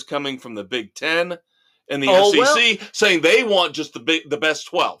pushback is coming from the Big Ten and the SEC saying they want just the best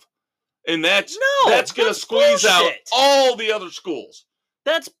 12. And that's going to squeeze out all the other schools.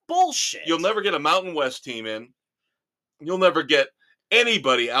 That's bullshit. You'll never get a Mountain West team in. You'll never get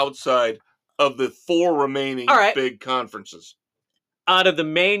anybody outside of the 4 remaining big conferences. Out of the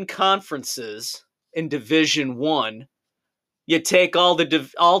main conferences in Division 1, you take all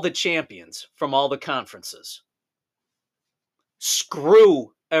the champions from all the conferences.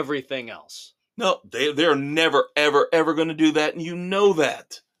 Screw everything else. No, they're never, ever, ever going to do that, and you know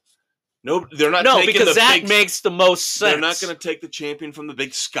that. No, they're not. No, because that makes the most sense. They're not going to take the champion from the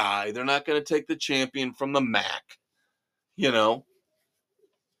Big Sky. They're not going to take the champion from the MAC.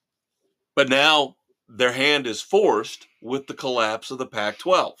 But now their hand is forced with the collapse of the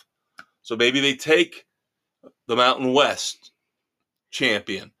Pac-12. So maybe they take the Mountain West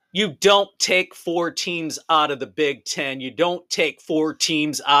champion. You don't take 4 teams out of the Big Ten. You don't take 4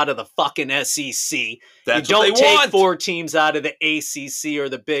 teams out of the fucking SEC. You don't take 4 teams out of the ACC or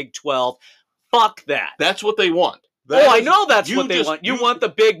the Big 12. Fuck that. That's what they want. I know that's what they want. You want the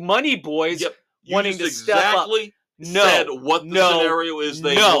big money boys wanting to step up. Said what the scenario is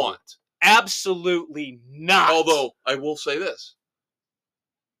they want. Absolutely not. Although, I will say this.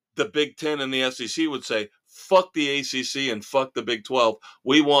 The Big Ten and the SEC would say, fuck the ACC and fuck the Big 12.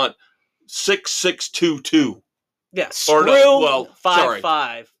 We want 6-6-2-2. Yeah, screw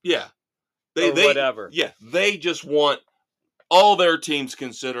 5-5. Yeah. Whatever. Yeah, they just want all their teams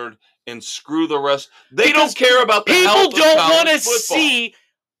considered and screw the rest. They don't care about the health of college football. People don't want to see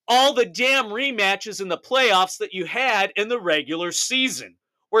all the damn rematches in the playoffs that you had in the regular season.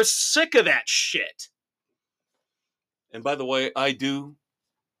 We're sick of that shit. And by the way, I do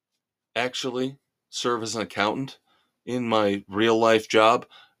actually serve as an accountant in my real life job.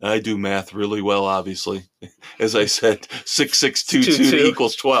 I do math really well, obviously. As I said, 6-6-2-2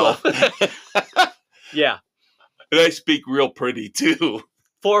 equals 12. Yeah. And I speak real pretty, too.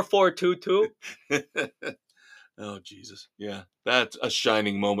 4-4-2-2. Oh, Jesus. Yeah, that's a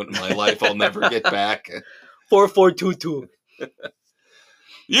shining moment in my life I'll never get back. 4-4-2-2.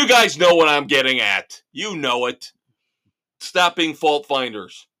 You guys know what I'm getting at. You know it. Stop being fault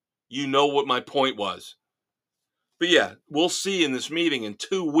finders. You know what my point was. But yeah, we'll see in this meeting in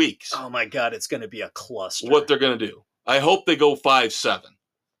 2 weeks. Oh my God, it's going to be a cluster. What they're going to do. I hope they go 5-7.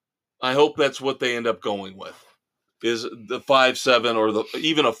 I hope that's what they end up going with. Is the 5-7 or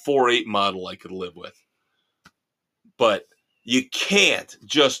even a 4-8 model I could live with. But you can't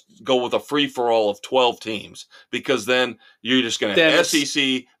just go with a free-for-all of 12 teams because then you're just going to have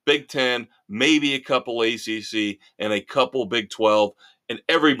SEC, Big Ten, maybe a couple ACC, and a couple Big 12, and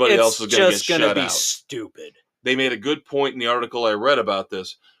everybody else is going to get shut out. It's just going to be stupid. They made a good point in the article I read about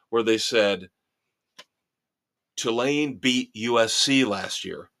this where they said Tulane beat USC last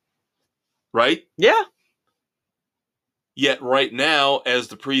year, right? Yeah. Yet right now, as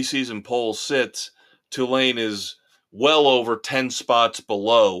the preseason poll sits, Tulane is well over 10 spots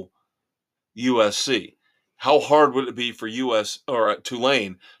below USC. How hard would it be for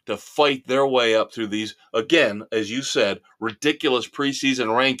Tulane to fight their way up through these, again, as you said, ridiculous preseason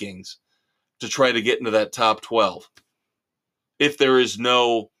rankings to try to get into that top 12? If there is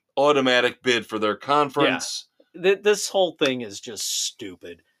no automatic bid for their conference. Yeah. This whole thing is just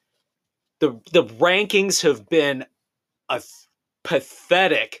stupid. The rankings have been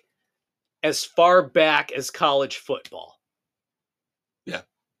pathetic as far back as college football. Yeah.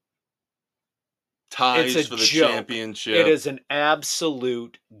 Ties for the championship. It is an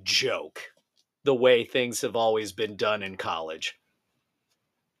absolute joke, the way things have always been done in college.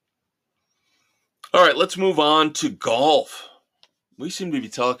 All right, let's move on to golf. We seem to be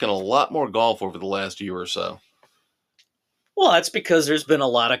talking a lot more golf over the last year or so. Well, that's because there's been a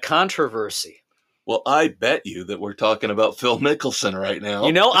lot of controversy. Well, I bet you that we're talking about Phil Mickelson right now.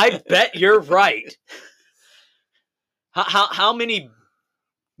 You know, I bet you're right. How many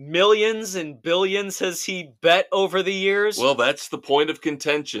millions and billions has he bet over the years? Well, that's the point of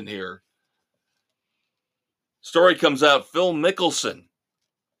contention here. Story comes out, Phil Mickelson.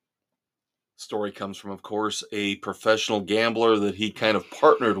 Story comes from, of course, a professional gambler that he kind of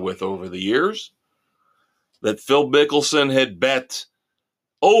partnered with over the years. That Phil Mickelson had bet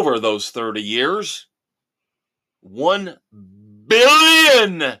over those 30 years $1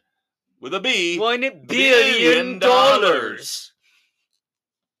 billion with a B. $1 billion billion.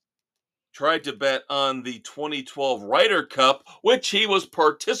 Tried to bet on the 2012 Ryder Cup, which he was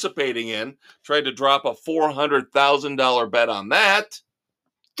participating in. Tried to drop a $400,000 bet on that.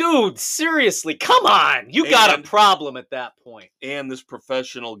 Dude, seriously, come on. You got a problem at that point. And this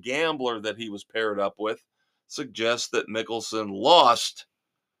professional gambler that he was paired up with suggests that Mickelson lost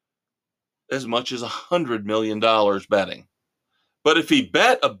as much as $100 million betting. But if he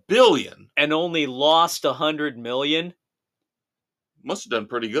bet $1 billion and only lost $100 million, must have done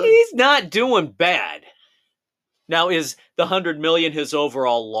pretty good. He's not doing bad. Now, is the $100 million his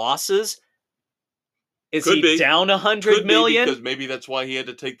overall losses? Is he down $100 million? Because maybe that's why he had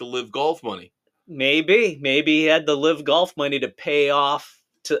to take the Live Golf money. Maybe he had the Live Golf money to pay off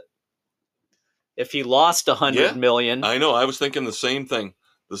if he lost $100 million. I know. I was thinking the same thing.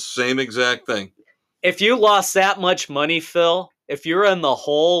 The same exact thing. If you lost that much money, Phil, if you're in the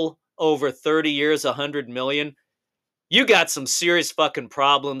hole over 30 years, $100 million, you got some serious fucking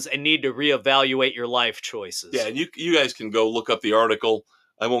problems and need to reevaluate your life choices. Yeah, and you guys can go look up the article.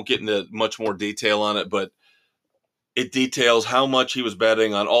 I won't get into much more detail on it, but it details how much he was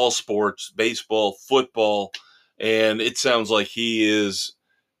betting on all sports, baseball, football, and it sounds like he is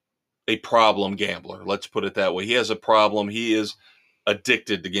a problem gambler. Let's put it that way. He has a problem. He is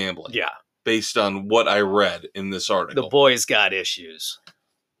addicted to gambling. Yeah. Based on what I read in this article. The boy's got issues.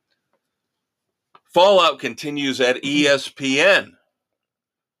 Fallout continues at ESPN.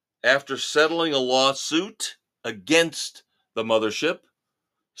 After settling a lawsuit against the mothership,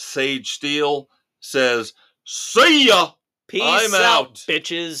 Sage Steele says, "See ya! Peace I'm out,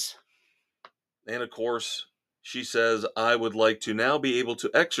 bitches." And of course, she says, "I would like to now be able to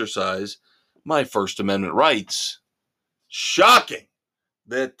exercise my First Amendment rights." Shocking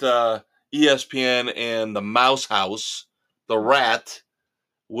that ESPN and the Mouse House, the rat,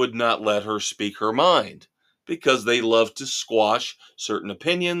 would not let her speak her mind because they love to squash certain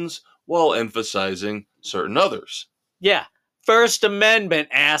opinions while emphasizing certain others. Yeah. First Amendment,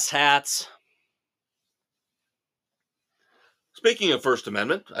 asshats. Speaking of First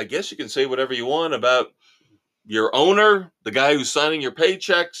Amendment, I guess you can say whatever you want about your owner, the guy who's signing your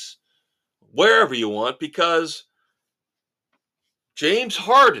paychecks, wherever you want, because James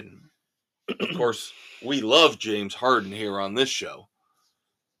Harden, of course, we love James Harden here on this show.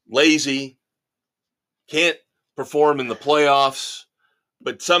 Lazy, can't perform in the playoffs,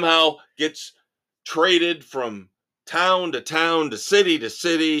 but somehow gets traded from town to town to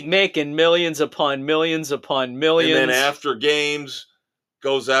city, making millions upon millions upon millions. And then after games,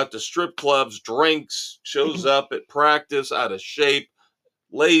 goes out to strip clubs, drinks, shows up at practice out of shape,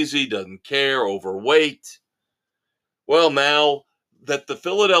 lazy, doesn't care, overweight. Well, now that the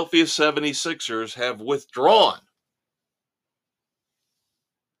Philadelphia 76ers have withdrawn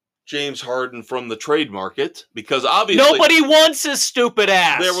James Harden from the trade market, because obviously nobody wants his stupid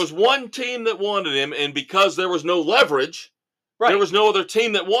ass. There was one team that wanted him, and because there was no leverage, there was no other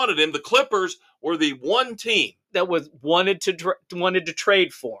team that wanted him. The Clippers were the one team that wanted to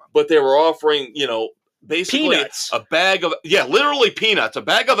trade for him. But they were offering, basically peanuts. A bag of, literally peanuts, a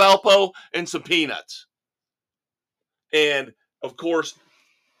bag of Alpo and some peanuts. And of course,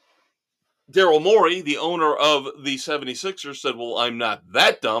 Daryl Morey, the owner of the 76ers, said, well, I'm not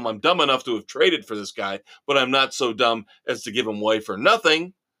that dumb. I'm dumb enough to have traded for this guy, but I'm not so dumb as to give him away for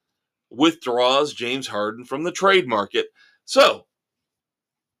nothing. Withdraws James Harden from the trade market. So,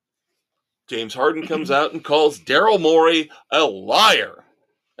 James Harden comes out and calls Daryl Morey a liar.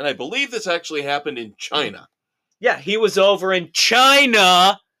 And I believe this actually happened in China. Yeah, he was over in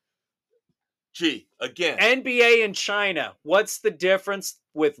China. Gee, again. NBA in China. What's the difference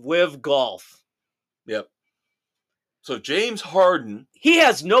with Live Golf? Yep. So James Harden. He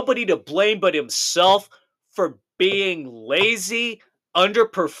has nobody to blame but himself for being lazy,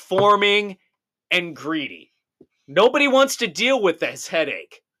 underperforming, and greedy. Nobody wants to deal with this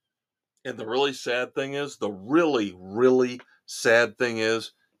headache. And the really sad thing is,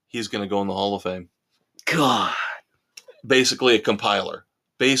 he's going to go in the Hall of Fame. God. Basically a compiler.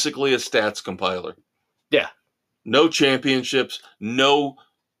 Basically a stats compiler. Yeah. No championships, no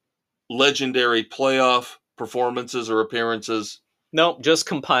legendary playoff performances or appearances. Nope, just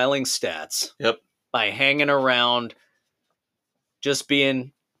compiling stats. Yep. By hanging around, just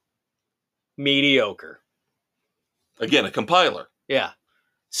being mediocre. Again, a compiler. Yeah.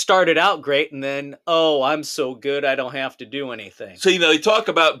 Started out great, and then, I'm so good, I don't have to do anything. So, they talk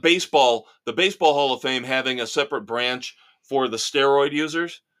about baseball, the Baseball Hall of Fame having a separate branch for the steroid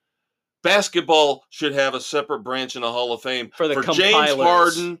users. Basketball should have a separate branch in the Hall of Fame for James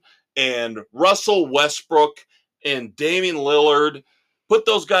Harden and Russell Westbrook and Damian Lillard. Put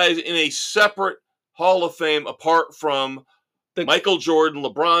those guys in a separate Hall of Fame apart from Michael Jordan,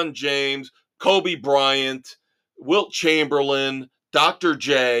 LeBron James, Kobe Bryant, Wilt Chamberlain, Dr.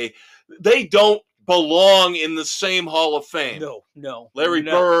 J. They don't belong in the same Hall of Fame. No. Larry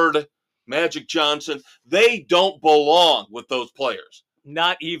Bird, Magic Johnson, they don't belong with those players.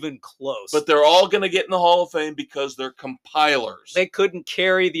 Not even close. But they're all going to get in the Hall of Fame because they're compilers. They couldn't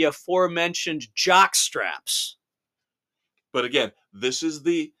carry the aforementioned jock straps. But again, this is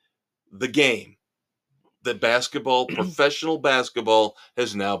the game that basketball, professional basketball,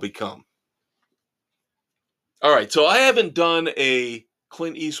 has now become. All right, so I haven't done a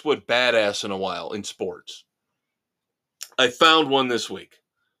Clint Eastwood badass in a while in sports. I found one this week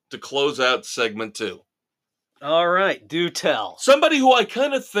to close out segment 2. All right, do tell. Somebody who I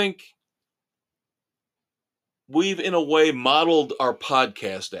kind of think we've, in a way, modeled our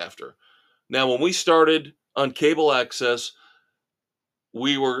podcast after. Now, when we started on cable access,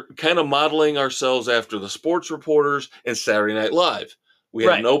 we were kind of modeling ourselves after the sports reporters and Saturday Night Live. We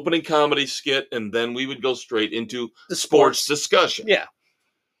had an opening comedy skit, and then we would go straight into the sports discussion. Yeah.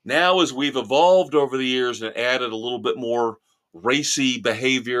 Now, as we've evolved over the years and added a little bit more racy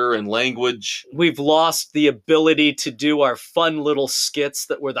behavior and language, we've lost the ability to do our fun little skits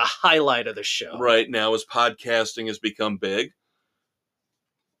that were the highlight of the show. Right now, as podcasting has become big,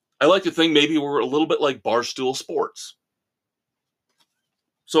 I like to think maybe we're a little bit like Barstool Sports.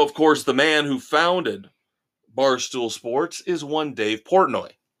 So, of course, the man who founded Barstool Sports is one Dave Portnoy.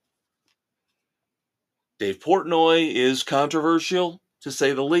 Dave Portnoy is controversial, to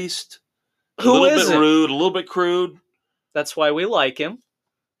say the least. A little bit rude, a little bit crude. That's why we like him.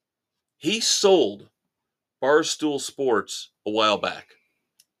 He sold Barstool Sports a while back.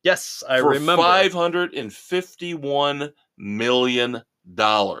 Yes, I remember. For $551 million.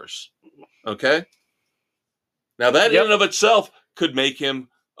 Okay? Now, that in and of itself could make him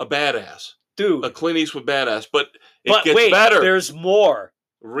a badass. Dude. A Clint Eastwood badass. But it gets better. There's more.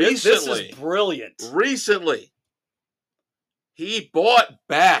 Recently. This is brilliant. Recently, he bought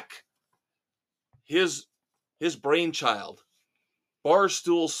back his brainchild,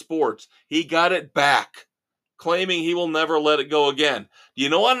 Barstool Sports. He got it back, claiming he will never let it go again. Do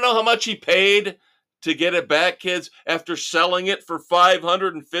you want to know how much he paid to get it back, kids, after selling it for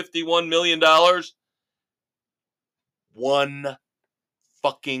 $551 million? $1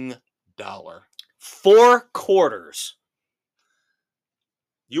 fucking dollar. 4 quarters.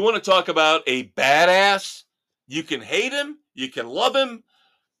 You want to talk about a badass? You can hate him. You can love him.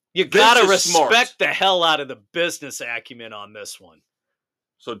 You gotta respect the hell out of the business acumen on this one.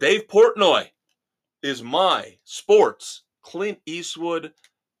 So Dave Portnoy is my sports Clint Eastwood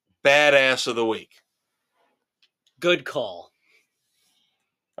badass of the week. Good call.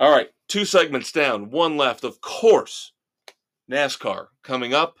 All right, 2 segments down, 1 left. Of course, NASCAR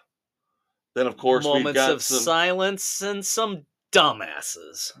coming up. Then, of course, we've got moments of silence and some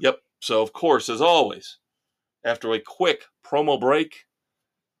dumbasses. Yep. So, of course, as always, after a quick promo break,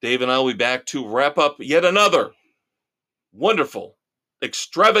 Dave and I will be back to wrap up yet another wonderful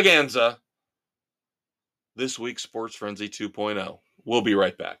extravaganza, this week's Sports Frenzy 2.0. We'll be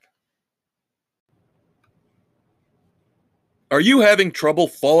right back. Are you having trouble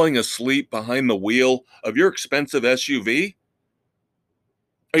falling asleep behind the wheel of your expensive SUV?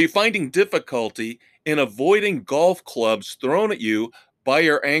 Are you finding difficulty in avoiding golf clubs thrown at you by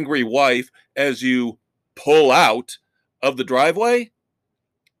your angry wife as you pull out of the driveway?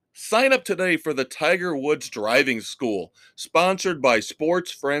 Sign up today for the Tiger Woods Driving School, sponsored by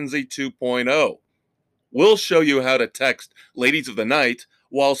Sports Frenzy 2.0. We'll show you how to text ladies of the night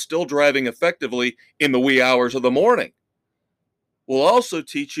while still driving effectively in the wee hours of the morning. We'll also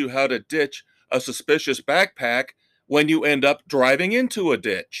teach you how to ditch a suspicious backpack when you end up driving into a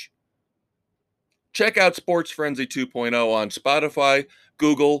ditch. Check out Sports Frenzy 2.0 on Spotify,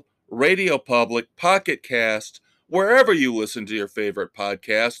 Google, Radio Public, Pocket Cast, wherever you listen to your favorite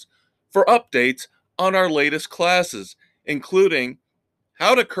podcasts, for updates on our latest classes, including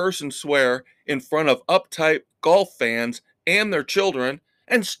how to curse and swear in front of uptight golf fans and their children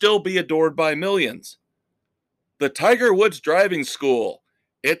and still be adored by millions. The Tiger Woods Driving School.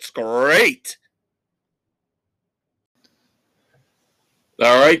 It's great!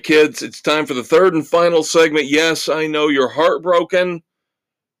 All right, kids, it's time for the third and final segment. Yes, I know you're heartbroken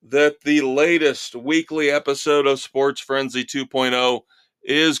that the latest weekly episode of Sports Frenzy 2.0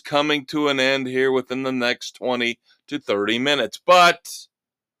 is coming to an end here within the next 20 to 30 minutes. But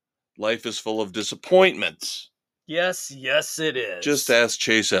life is full of disappointments. Yes, it is. Just ask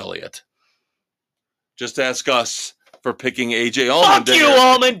Chase Elliott. Just ask us for picking A.J. Allmendinger. Fuck you,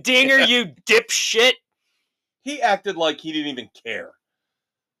 Allmendinger, you dipshit! He acted like he didn't even care.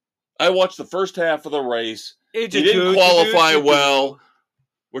 I watched the first half of the race. He didn't qualify well.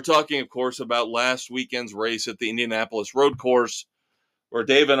 We're talking, of course, about last weekend's race at the Indianapolis Road Course, where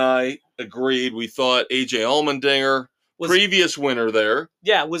Dave and I agreed we thought A.J. Allmendinger, previous winner there.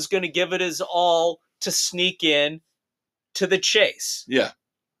 Yeah, was going to give it his all to sneak in to the chase. Yeah.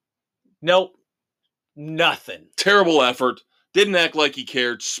 Nope. Nothing. Terrible effort. Didn't act like he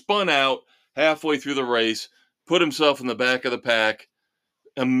cared. Spun out halfway through the race. Put himself in the back of the pack.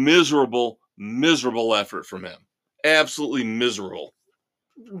 A miserable, miserable effort from him. Absolutely miserable.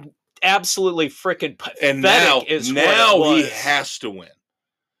 Absolutely freaking pathetic. And now he has to win.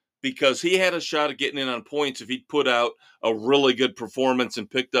 Because he had a shot at getting in on points if he'd put out a really good performance and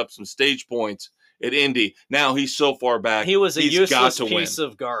picked up some stage points at Indy. Now he's so far back. He was a useless piece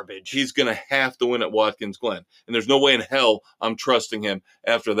of garbage. He's going to have to win at Watkins Glen. And there's no way in hell I'm trusting him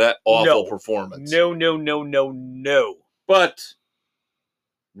after that awful performance. No. But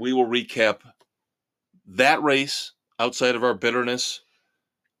we will recap that race outside of our bitterness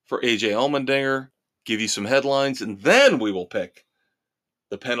for A.J. Allmendinger, give you some headlines, and then we will pick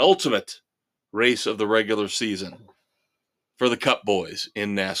the penultimate race of the regular season for the Cup boys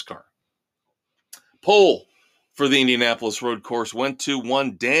in NASCAR. Pole for the Indianapolis Road Course went to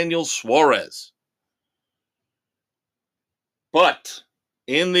one Daniel Suarez. But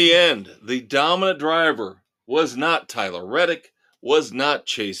in the end, the dominant driver was not Tyler Reddick, was not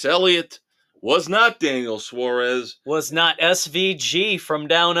Chase Elliott, was not Daniel Suarez, was not SVG from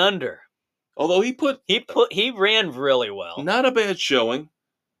down under. Although he ran really well. Not a bad showing.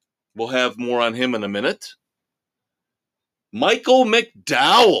 We'll have more on him in a minute. Michael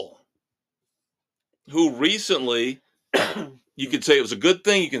McDowell, who recently, you could say it was a good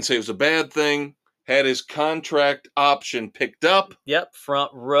thing, you can say it was a bad thing, had his contract option picked up. Yep,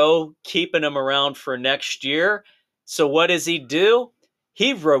 front row, keeping him around for next year. So what does he do?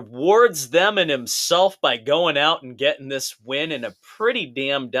 He rewards them and himself by going out and getting this win in a pretty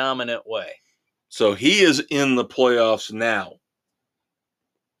damn dominant way. So he is in the playoffs now.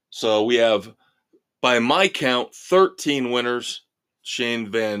 So we have, by my count, 13 winners. Shane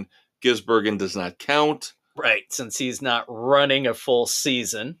Van Gisbergen does not count. Right, since he's not running a full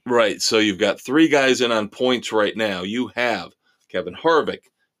season. Right, so you've got 3 guys in on points right now. You have Kevin Harvick,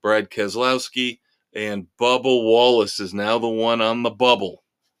 Brad Keselowski, and Bubba Wallace is now the one on the bubble.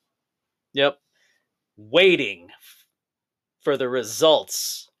 Yep. Waiting for the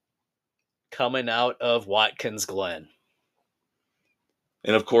results coming out of Watkins Glen.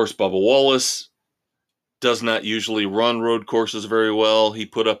 And of course, Bubba Wallace does not usually run road courses very well. He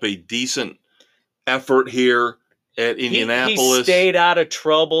put up a decent effort here at Indianapolis. He stayed out of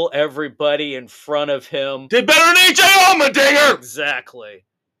trouble. Everybody in front of him did better than A.J. Allmendinger. Exactly.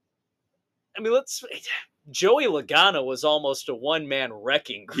 I mean, Joey Logano was almost a one-man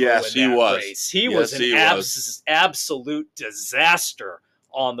wrecking crew in that race. He was an absolute disaster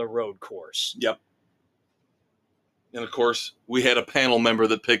on the road course. Yep. And, of course, we had a panel member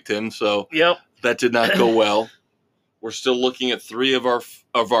that picked him, so that did not go well. We're still looking at 3 of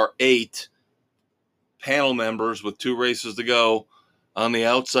our 8 panel members with 2 races to go on the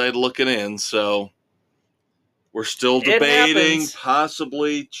outside looking in, so we're still debating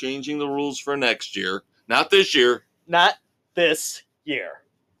possibly changing the rules for next year. Not this year. Not this year.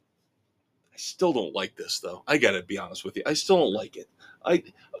 I still don't like this, though. I got to be honest with you. I still don't like it.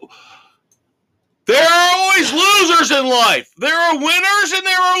 There are always losers in life. There are winners and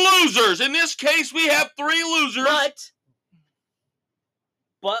there are losers. In this case, we have 3 losers.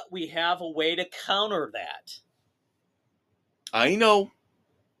 But we have a way to counter that. I know.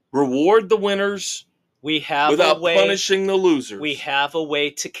 Reward the winners. We have without a way, punishing the losers. We have a way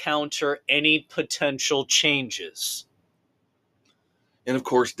to counter any potential changes. And of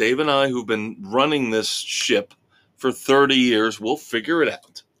course, Dave and I, who've been running this ship for 30 years, will figure it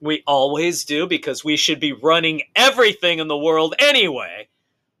out. We always do, because we should be running everything in the world anyway.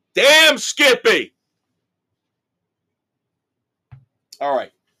 Damn Skippy! All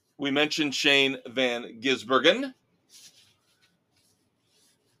right. We mentioned Shane Van Gisbergen.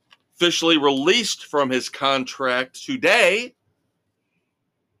 Officially released from his contract today.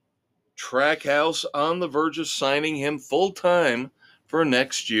 Trackhouse on the verge of signing him full-time for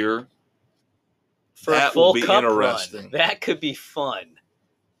next year. For that a full will be cup interesting. Run. That could be fun.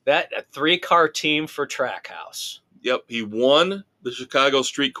 A 3-car team for Trackhouse. Yep, he won the Chicago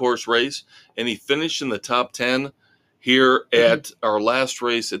Street Course race, and he finished in the top 10 here at our last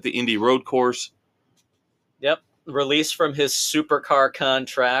race at the Indy Road Course. Yep, released from his supercar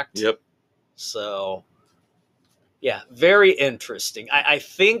contract. Yep. So, yeah, very interesting. I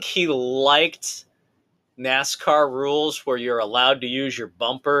think he liked NASCAR rules where you're allowed to use your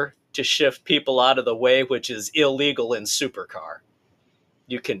bumper to shift people out of the way, which is illegal in supercar.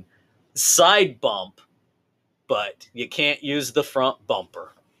 You can side bump, but you can't use the front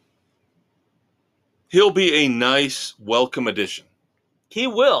bumper. He'll be a nice, welcome addition. He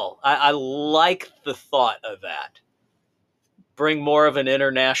will. I like the thought of that. Bring more of an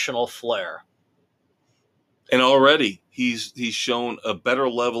international flair. And already he's shown a better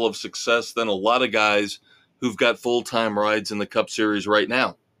level of success than a lot of guys who've got full-time rides in the Cup Series right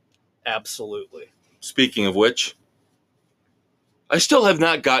now. Absolutely. Speaking of which, I still have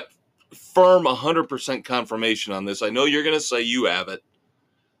not got firm 100% confirmation on this. I know you're going to say you have it,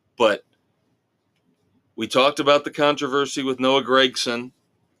 but we talked about the controversy with Noah Gragson.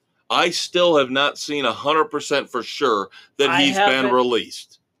 I still have not seen 100% for sure that he's been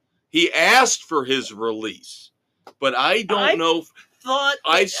released. He asked for his release, but I don't know.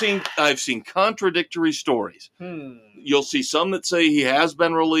 I've seen contradictory stories. You'll see some that say he has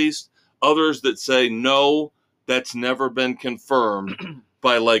been released, others that say no, that's never been confirmed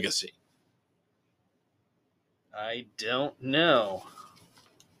by Legacy. I don't know.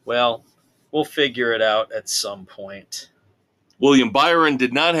 Well, we'll figure it out at some point. William Byron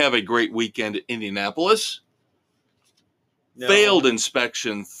did not have a great weekend at Indianapolis. No. Failed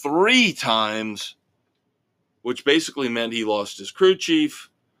inspection 3 times, which basically meant he lost his crew chief,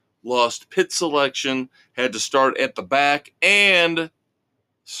 lost pit selection, had to start at the back, and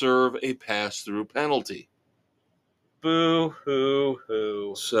serve a pass-through penalty.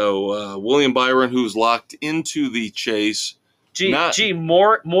 Boo-hoo-hoo. So William Byron, who's locked into the chase.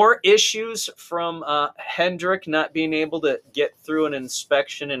 More issues from Hendrick not being able to get through an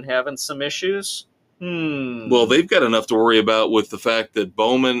inspection and having some issues? Well, they've got enough to worry about with the fact that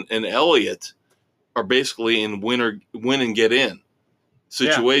Bowman and Elliott are basically in win and get in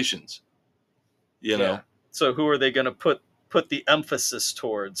situations. You know. So who are they going to put the emphasis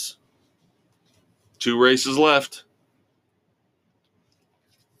towards? 2 races left.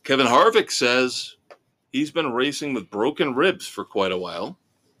 Kevin Harvick says he's been racing with broken ribs for quite a while.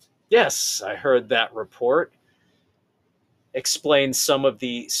 Yes, I heard that report. Explains some of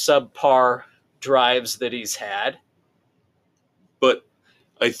the subpar drives that he's had. But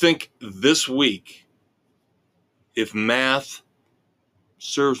I think this week, if math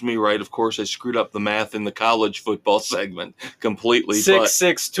serves me right, of course I screwed up the math in the college football segment completely.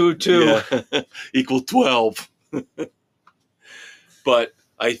 6,622 equal 12. But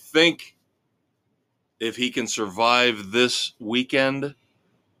I think if he can survive this weekend,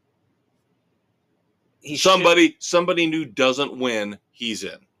 somebody new doesn't win, he's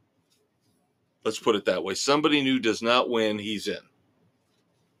in. Let's put it that way. Somebody new does not win, he's in.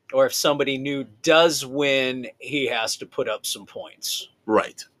 Or if somebody new does win, he has to put up some points.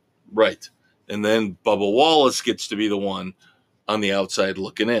 Right. And then Bubba Wallace gets to be the one on the outside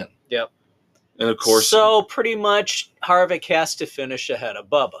looking in. Yep. And of course. So pretty much Harvick has to finish ahead of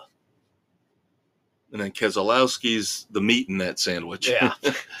Bubba. And then Keselowski's the meat in that sandwich. Yeah.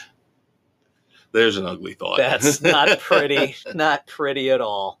 There's an ugly thought. That's not pretty. Not pretty at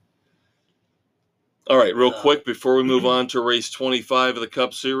all. All right, real quick, before we move on to race 25 of the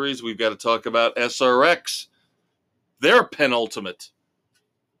Cup Series, we've got to talk about SRX, their penultimate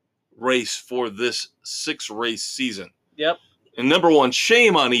race for this 6-race season. Yep. And number one,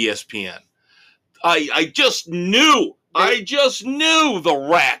 shame on ESPN. I just knew the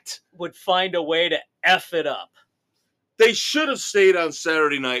rat would find a way to F it up. They should have stayed on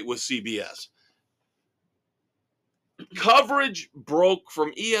Saturday night with CBS. Coverage broke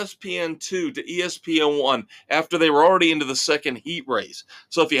from ESPN2 to ESPN1 after they were already into the second heat race.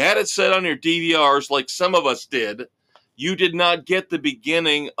 So if you had it set on your DVRs like some of us did, you did not get the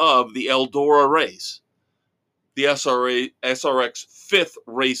beginning of the Eldora race, the SRX 5th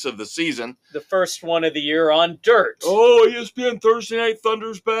race of the season. The first one of the year on dirt. Oh, ESPN Thursday Night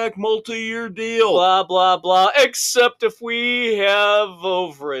Thunder's back, multi-year deal. Blah, blah, blah, except if we have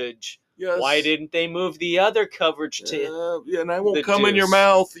overage. Yes. Why didn't they move the other coverage to and I won't come in your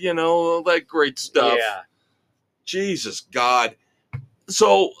mouth, all that great stuff. Yeah. Jesus, God.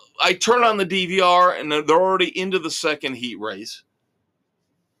 So I turn on the DVR, and they're already into the second heat race.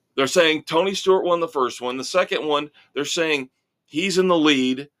 They're saying Tony Stewart won the first one. The second one, they're saying he's in the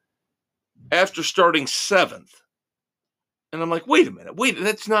lead after starting 7th. And I'm like, wait a minute.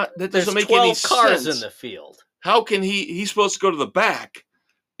 That doesn't make any sense. There's 12 cars in the field. How can he's supposed to go to the back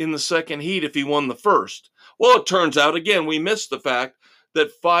in the second heat if he won the first? Well, it turns out, again, we missed the fact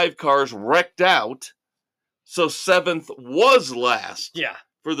that 5 cars wrecked out, so 7th was last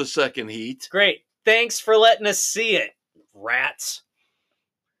for the second heat. Great. Thanks for letting us see it, rats.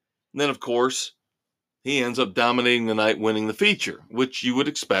 And then, of course, He ends up dominating the night, winning the feature, which you would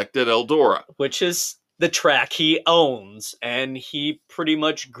expect at Eldora. Which is the track he owns, and he pretty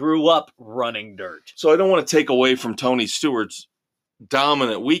much grew up running dirt. So I don't want to take away from Tony Stewart's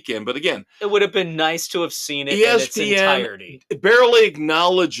dominant weekend, but again, it would have been nice to have seen it ESPN in its entirety. Barely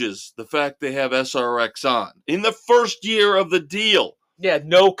acknowledges the fact they have SRX on in the first year of the deal. Yeah,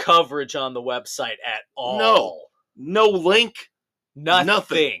 no coverage on the website at all. No link.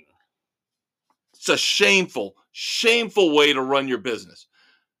 Nothing. It's a shameful way to run your business.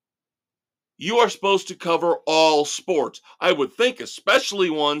 You are supposed to cover all sports. I would think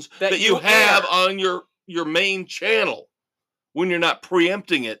especially ones that you have on your main channel when you're not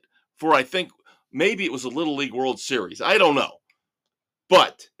preempting it for, I think, maybe it was a Little League World Series. I don't know.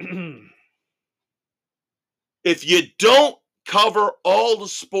 But if you don't cover all the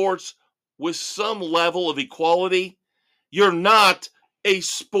sports with some level of equality, you're not a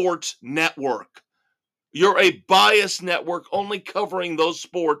sports network. You're a biased network only covering those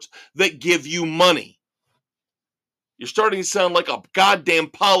sports that give you money. You're starting to sound like a goddamn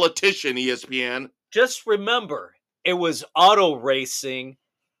politician, ESPN. Just remember, it was auto racing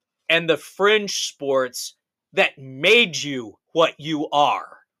and the fringe sports that made you what you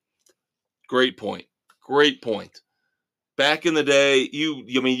are. Great point. Back in the day,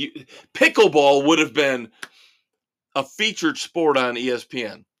 pickleball would have been a featured sport on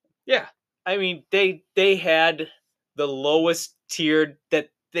ESPN. Yeah. I mean, they had the lowest tiered that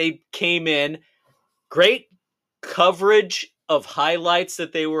they came in. Great coverage of highlights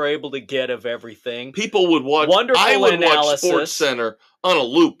that they were able to get of everything. People would watch. I would watch Sports Center on a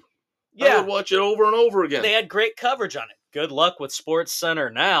loop. Yeah. I would watch it over and over again. They had great coverage on it. Good luck with Sports Center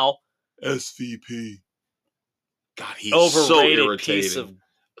now. SVP. God, he's overrated so irritating. Piece of...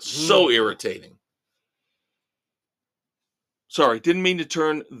 So irritating. Sorry, didn't mean to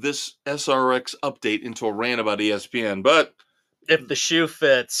turn this SRX update into a rant about ESPN, but... if the shoe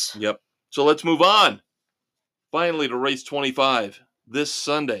fits. Yep. So let's move on. Finally to race 25. This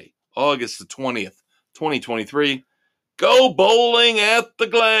Sunday, August the 20th, 2023. Go bowling at the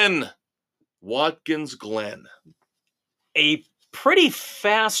Glen. Watkins Glen. A pretty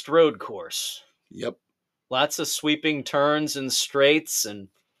fast road course. Yep. Lots of sweeping turns and straights, and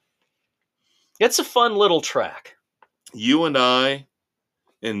it's a fun little track. You and I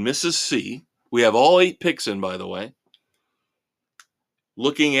and Mrs. C, we have all 8 picks in, by the way,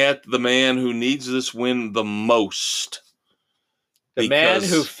 looking at the man who needs this win the most. The man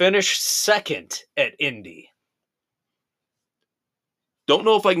who finished second at Indy. Don't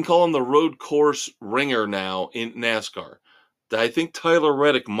know if I can call him the road course ringer now in NASCAR. I think Tyler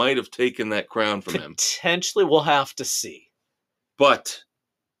Reddick might have taken that crown from him. Potentially, we'll have to see. But,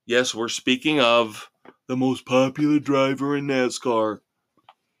 yes, we're speaking of the most popular driver in NASCAR.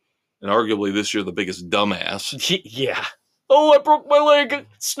 And arguably this year the biggest dumbass. Yeah. Oh, I broke my leg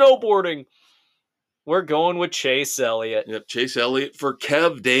snowboarding. We're going with Chase Elliott. Yep, Chase Elliott for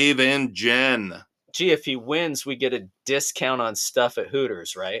Kev, Dave, and Jen. Gee, if he wins, we get a discount on stuff at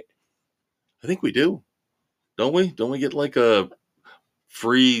Hooters, right? I think we do. Don't we? Don't we get like a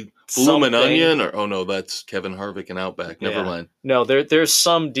free bloomin' onion? Or oh no, that's Kevin Harvick and Outback. Never mind. No, there's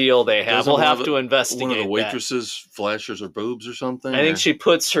some deal they have. We'll have to investigate. One of the waitresses flashes her boobs or something. I think she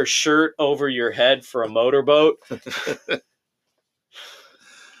puts her shirt over your head for a motorboat.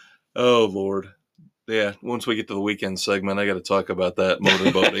 Oh Lord. Yeah, once we get to the weekend segment, I got to talk about that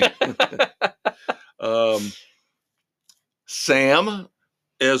motorboating. Sam,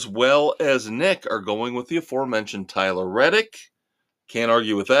 as well as Nick, are going with the aforementioned Tyler Reddick. Can't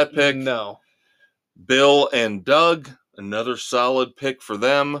argue with that pick. No. Bill and Doug, another solid pick for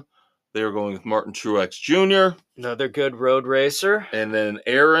them. They are going with Martin Truex Jr. Another good road racer. And then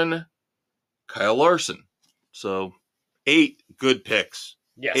Aaron, Kyle Larson. So 8 good picks.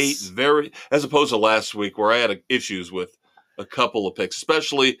 Yes. 8 as opposed to last week where I had issues with a couple of picks,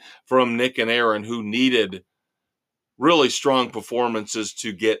 especially from Nick and Aaron, who needed really strong performances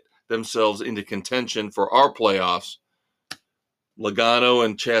to get themselves into contention for our playoffs. Logano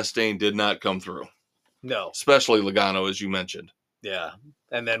and Chastain did not come through. No. Especially Logano, as you mentioned. Yeah.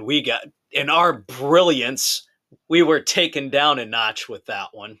 And then we got, in our brilliance, we were taken down a notch with that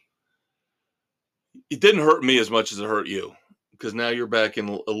one. It didn't hurt me as much as it hurt you, because now you're back in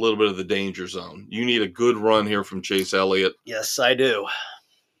a little bit of the danger zone. You need a good run here from Chase Elliott. Yes, I do.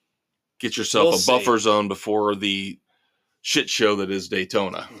 Get yourself a buffer zone before the shit show that is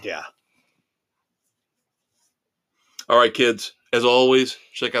Daytona. Yeah. All right, kids. As always,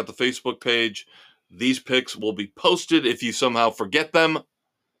 check out the Facebook page. These picks will be posted if you somehow forget them.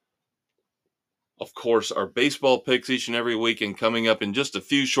 of course, our baseball picks each and every week, and coming up in just a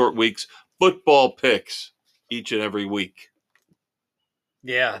few short weeks, football picks each and every week.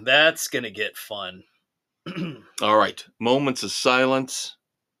 Yeah, that's going to get fun. All right, moments of silence.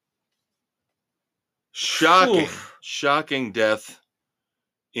 Shocking death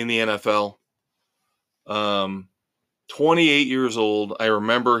in the NFL. 28 years old. I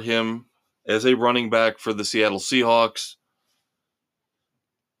remember him as a running back for the Seattle Seahawks.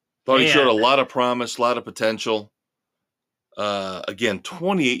 Thought he showed a lot of promise, a lot of potential. Again,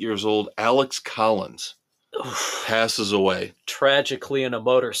 28 years old, Alex Collins passes away. Tragically in a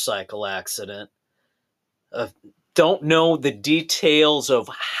motorcycle accident. Don't know the details of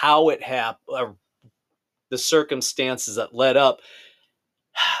how it happened, the circumstances that led up.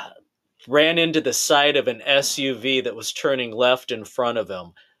 Ran into the side of an SUV that was turning left in front of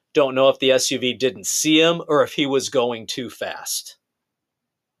him. Don't know if the SUV didn't see him or if he was going too fast.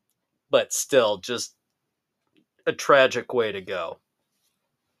 But still, just a tragic way to go.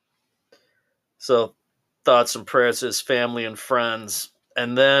 So, thoughts and prayers to his family and friends.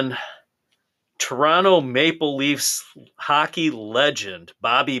 And then, Toronto Maple Leafs hockey legend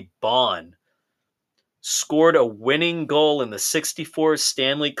Bobby Baun scored a winning goal in the 64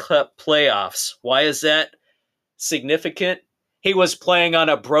 Stanley Cup playoffs. Why is that significant? He was playing on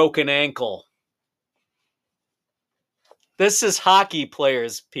a broken ankle. This is hockey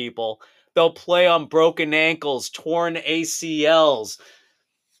players, people. They'll play on broken ankles, torn ACLs.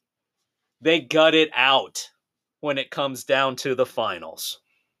 They gut it out when it comes down to the finals.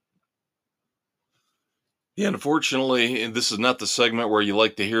 Yeah, unfortunately, and this is not the segment where you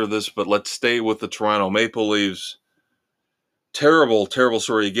like to hear this, but let's stay with the Toronto Maple Leafs. Terrible, terrible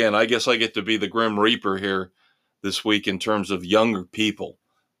story again. I guess I get to be the Grim Reaper here this week in terms of younger people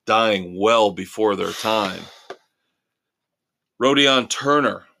dying well before their time. Rodion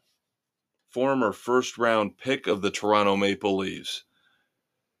Turner, former first-round pick of the Toronto Maple Leafs.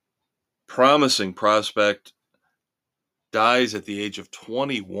 Promising prospect, dies at the age of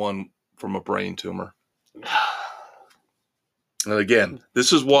 21 from a brain tumor. And again,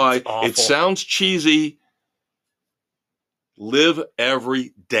 this is why it sounds cheesy. Live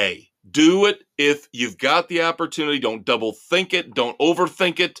every day. Do it if you've got the opportunity. Don't double think it. Don't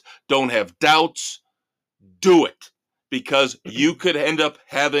overthink it. Don't have doubts. Do it, because you could end up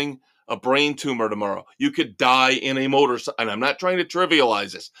having a brain tumor tomorrow. You could die in a motorcycle. And I'm not trying to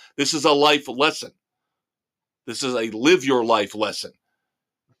trivialize this. This is a life lesson. This is a live your life lesson.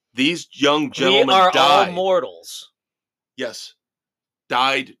 These young gentlemen died. We are all mortals. Yes.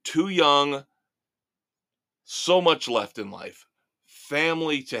 Died too young. So much left in life.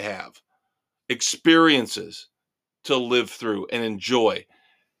 Family to have. Experiences to live through and enjoy.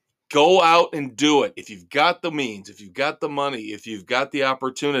 Go out and do it. If you've got the means, if you've got the money, if you've got the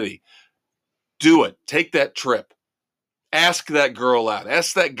opportunity, do it. Take that trip. Ask that girl out.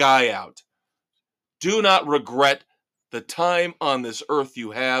 Ask that guy out. Do not regret the time on this earth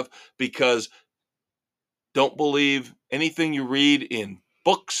you have, because don't believe anything you read in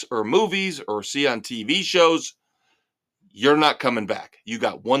books or movies or see on TV shows. You're not coming back. You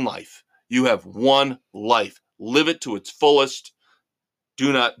got one life. You have one life. Live it to its fullest.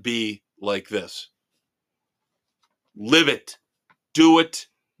 Do not be like this. Live it. Do it.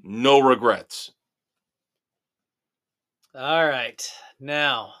 No regrets. All right.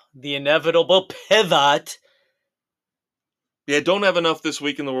 Now, the inevitable pivot. Yeah, don't have enough this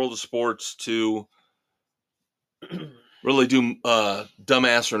week in the world of sports to really do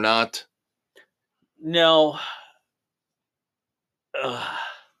dumbass or not. No.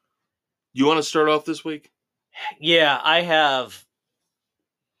 You want to start off this week? Yeah, I have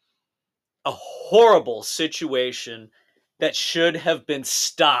a horrible situation that should have been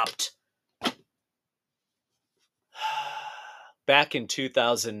stopped back in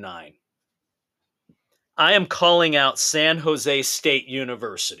 2009. I am calling out San Jose State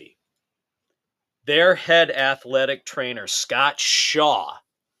University. Their head athletic trainer, Scott Shaw,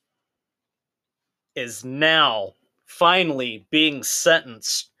 is now finally being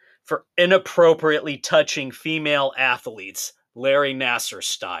sentenced for inappropriately touching female athletes, Larry Nassar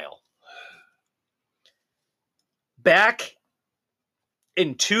style. Back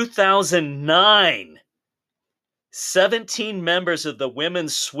in 2009, 17 members of the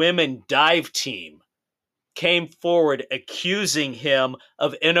women's swim and dive team came forward accusing him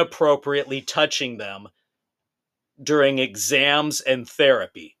of inappropriately touching them during exams and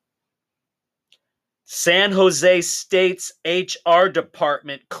therapy. San Jose State's HR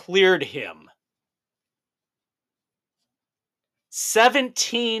department cleared him.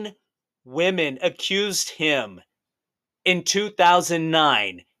 17 women accused him in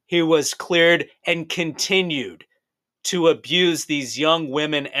 2009. he was cleared and continued to abuse these young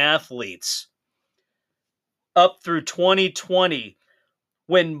women athletes up through 2020,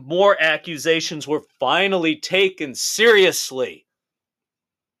 when more accusations were finally taken seriously.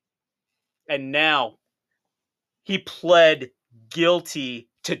 And now he pled guilty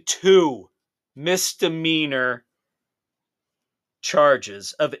to 2 misdemeanor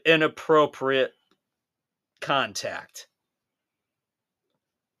charges of inappropriate contact.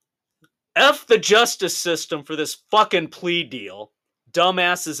 F the justice system for this fucking plea deal.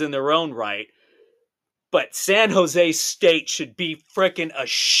 Dumbasses in their own right. But San Jose State should be frickin'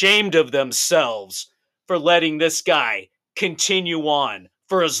 ashamed of themselves for letting this guy continue on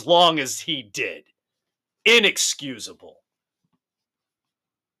for as long as he did. Inexcusable.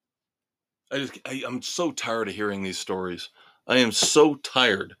 I'm so tired of hearing these stories. I am so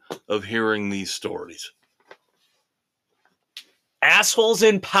tired of hearing these stories. Assholes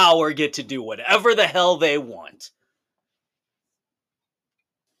in power get to do whatever the hell they want.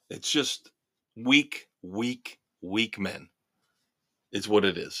 It's just weak men. It's what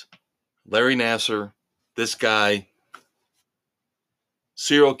it is. Larry Nassar, this guy,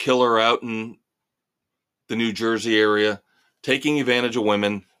 serial killer out in the New Jersey area, taking advantage of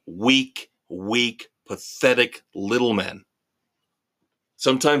women, weak, pathetic little men.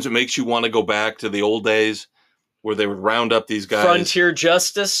 Sometimes it makes you want to go back to the old days where they would round up these guys. Frontier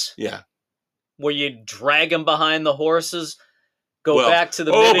justice? Yeah. Where you drag them behind the horses? Go back to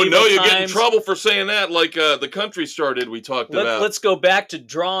the medieval but no, you times. get in trouble for saying that, like the country started we talked about. Let's go back to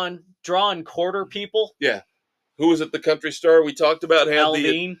drawn quarter people. Yeah. Who was it, the country star we talked about?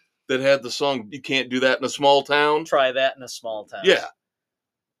 Alvin. That had the song, You Can't Do That in a Small Town. Try that in a small town. Yeah.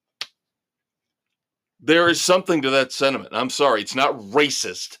 There is something to that sentiment. I'm sorry, it's not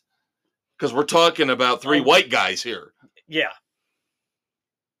racist. Because we're talking about 3 white guys here. Yeah.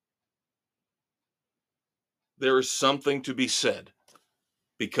 There is something to be said.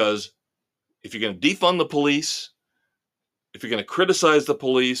 Because if you're going to defund the police, if you're going to criticize the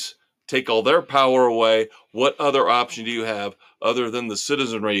police, take all their power away, what other option do you have other than the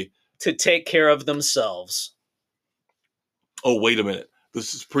citizenry to take care of themselves? Oh, wait a minute. The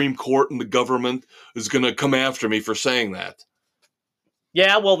Supreme Court and the government is going to come after me for saying that.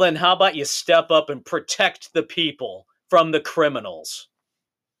 Yeah, well then how about you step up and protect the people from the criminals?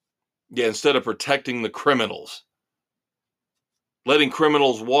 Yeah, instead of protecting the criminals. Letting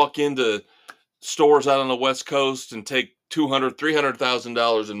criminals walk into stores out on the West Coast and take $200,000,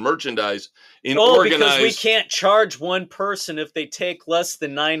 $300,000 in merchandise in organized... because we can't charge one person if they take less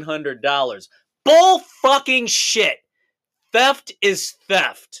than $900. Bull fucking shit. Theft is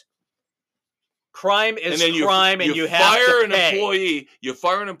theft. Crime is crime, and you have to pay. You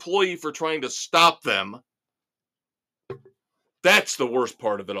fire an employee for trying to stop them. That's the worst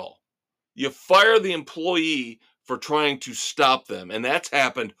part of it all. You fire the employee for trying to stop them, and that's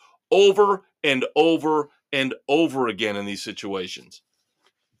happened over and over and over again in these situations.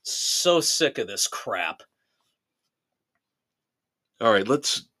 So sick of this crap. All right,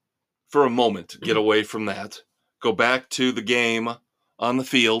 let's, for a moment, get away from that. Go back to the game on the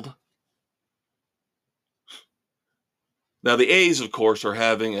field. Now, the A's, of course, are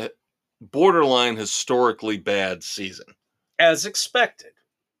having a borderline historically bad season. As expected.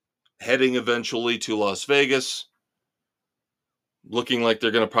 Heading eventually to Las Vegas. Looking like they're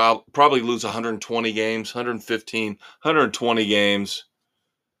going to probably lose 120 games, 115, 120 games.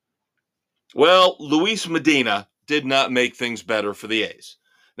 Well, Luis Medina did not make things better for the A's.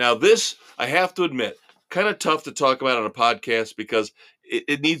 Now, this, I have to admit, kind of tough to talk about on a podcast because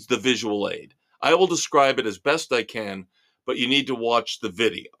it needs the visual aid. I will describe it as best I can, but you need to watch the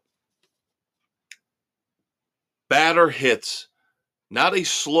video. Batter hits, not a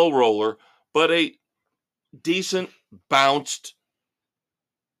slow roller, but a decent bounced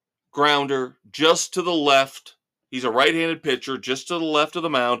grounder just to the left. He's a right-handed pitcher, just to the left of the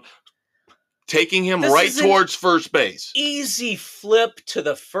mound, taking him right towards first base. Easy flip to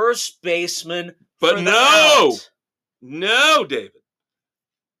the first baseman. But no, David.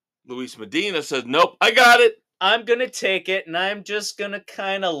 Luis Medina says, nope, I got it. I'm going to take it, and I'm just going to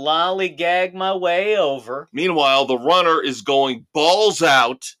kind of lollygag my way over. Meanwhile, the runner is going balls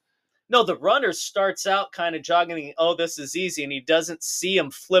out. No, the runner starts out kind of jogging, thinking, oh, this is easy, and he doesn't see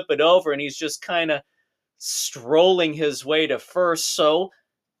him flip it over, and he's just kind of strolling his way to first, so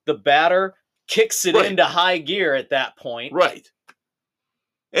the batter kicks it into high gear at that point. Right.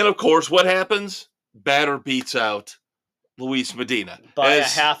 And, of course, what happens? Batter beats out Luis Medina. By a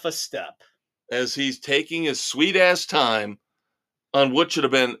half a step. As he's taking his sweet-ass time on what should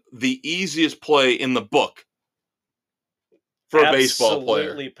have been the easiest play in the book. for a baseball player.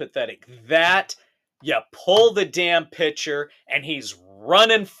 Absolutely pathetic. That, you pull the damn pitcher, and he's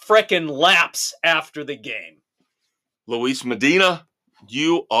running frickin' laps after the game. Luis Medina,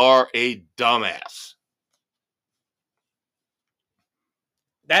 you are a dumbass.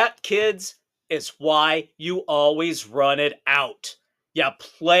 That, kids, is why you always run it out. You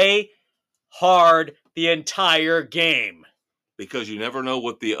play hard the entire game. Because you never know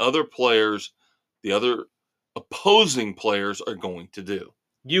what the other players, the other opposing players are going to do.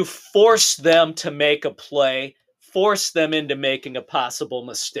 You force them to make a play, force them into making a possible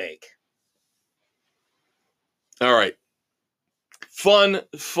mistake. All right. Fun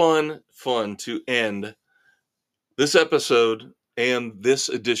to end this episode and this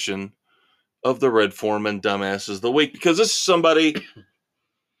edition of the Red Foreman Dumbasses of the Week, because this is somebody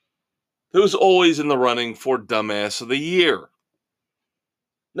who's always in the running for Dumbass of the Year.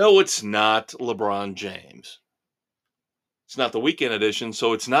 No, it's not LeBron James. It's not the weekend edition,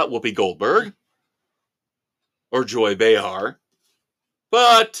 so it's not Whoopi Goldberg or Joy Behar,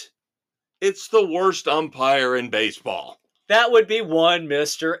 but it's the worst umpire in baseball. That would be one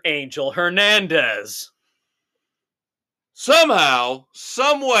Mr. Angel Hernandez. Somehow,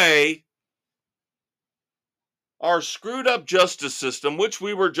 some way, our screwed up justice system, which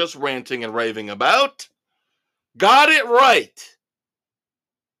we were just ranting and raving about, got it right.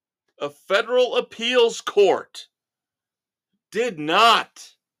 A federal appeals court did not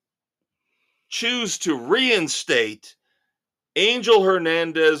choose to reinstate Angel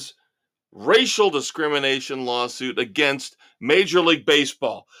Hernandez's racial discrimination lawsuit against Major League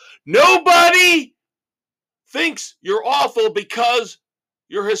Baseball. Nobody thinks you're awful because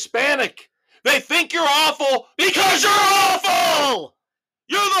you're Hispanic. They think you're awful because you're awful!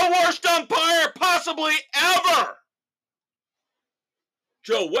 You're the worst umpire possibly ever!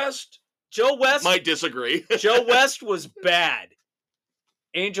 Joe West might disagree. Joe West was bad.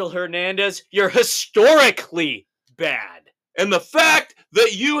 Angel Hernandez, you're historically bad. And the fact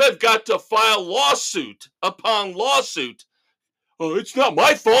that you have got to file lawsuit upon lawsuit, oh, it's not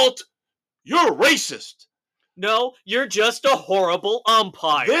my fault. You're racist. No, you're just a horrible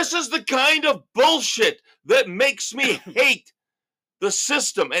umpire. This is the kind of bullshit that makes me hate the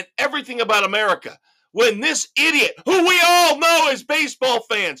system and everything about America. When this idiot, who we all know as baseball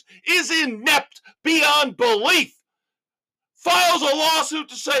fans, is inept beyond belief, files a lawsuit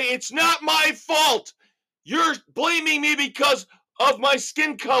to say it's not my fault. You're blaming me because of my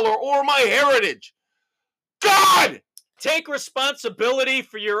skin color or my heritage. God! Take responsibility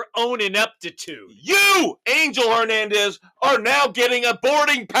for your own ineptitude. You, Angel Hernandez, are now getting a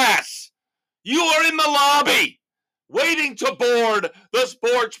boarding pass. You are in the lobby, waiting to board the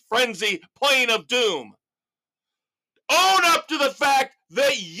Sports Frenzy plane of doom. Own up to the fact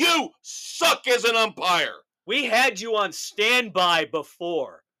that you suck as an umpire. We had you on standby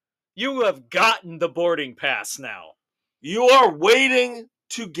before. You have gotten the boarding pass now. You are waiting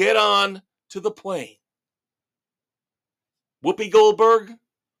to get on to the plane. Whoopi Goldberg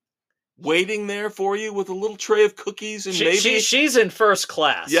waiting there for you with a little tray of cookies and maybe... She's in first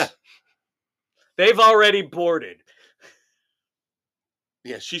class. Yeah. They've already boarded.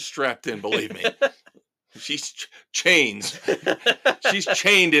 Yeah, she's strapped in, believe me. She's chains. She's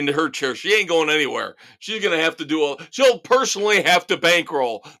chained into her chair. She ain't going anywhere. She's going to have to she'll personally have to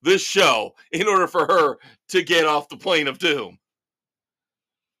bankroll this show in order for her to get off the plane of doom.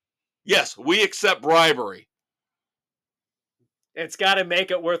 Yes, we accept bribery. It's got to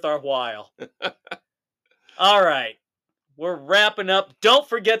make it worth our while. All right. We're wrapping up. Don't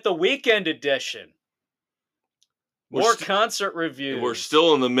forget the weekend edition. More concert reviews. We're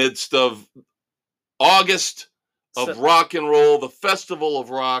still in the midst of August of rock and roll, the Festival of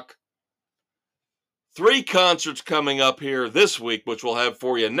Rock. 3 concerts coming up here this week, which we'll have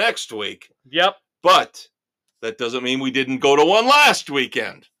for you next week. Yep. But that doesn't mean we didn't go to one last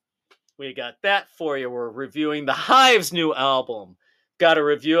weekend. We got that for you. We're reviewing the Hive's new album. Got a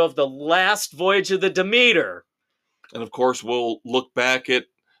review of The Last Voyage of the Demeter. And of course, we'll look back at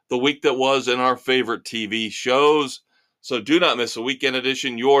the week that was in our favorite TV shows. So do not miss a weekend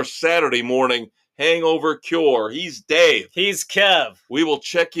edition, your Saturday morning hangover cure. He's Dave. He's Kev. We will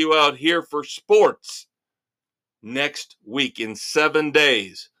check you out here for sports next week in 7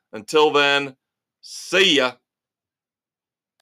 days. Until then, see ya.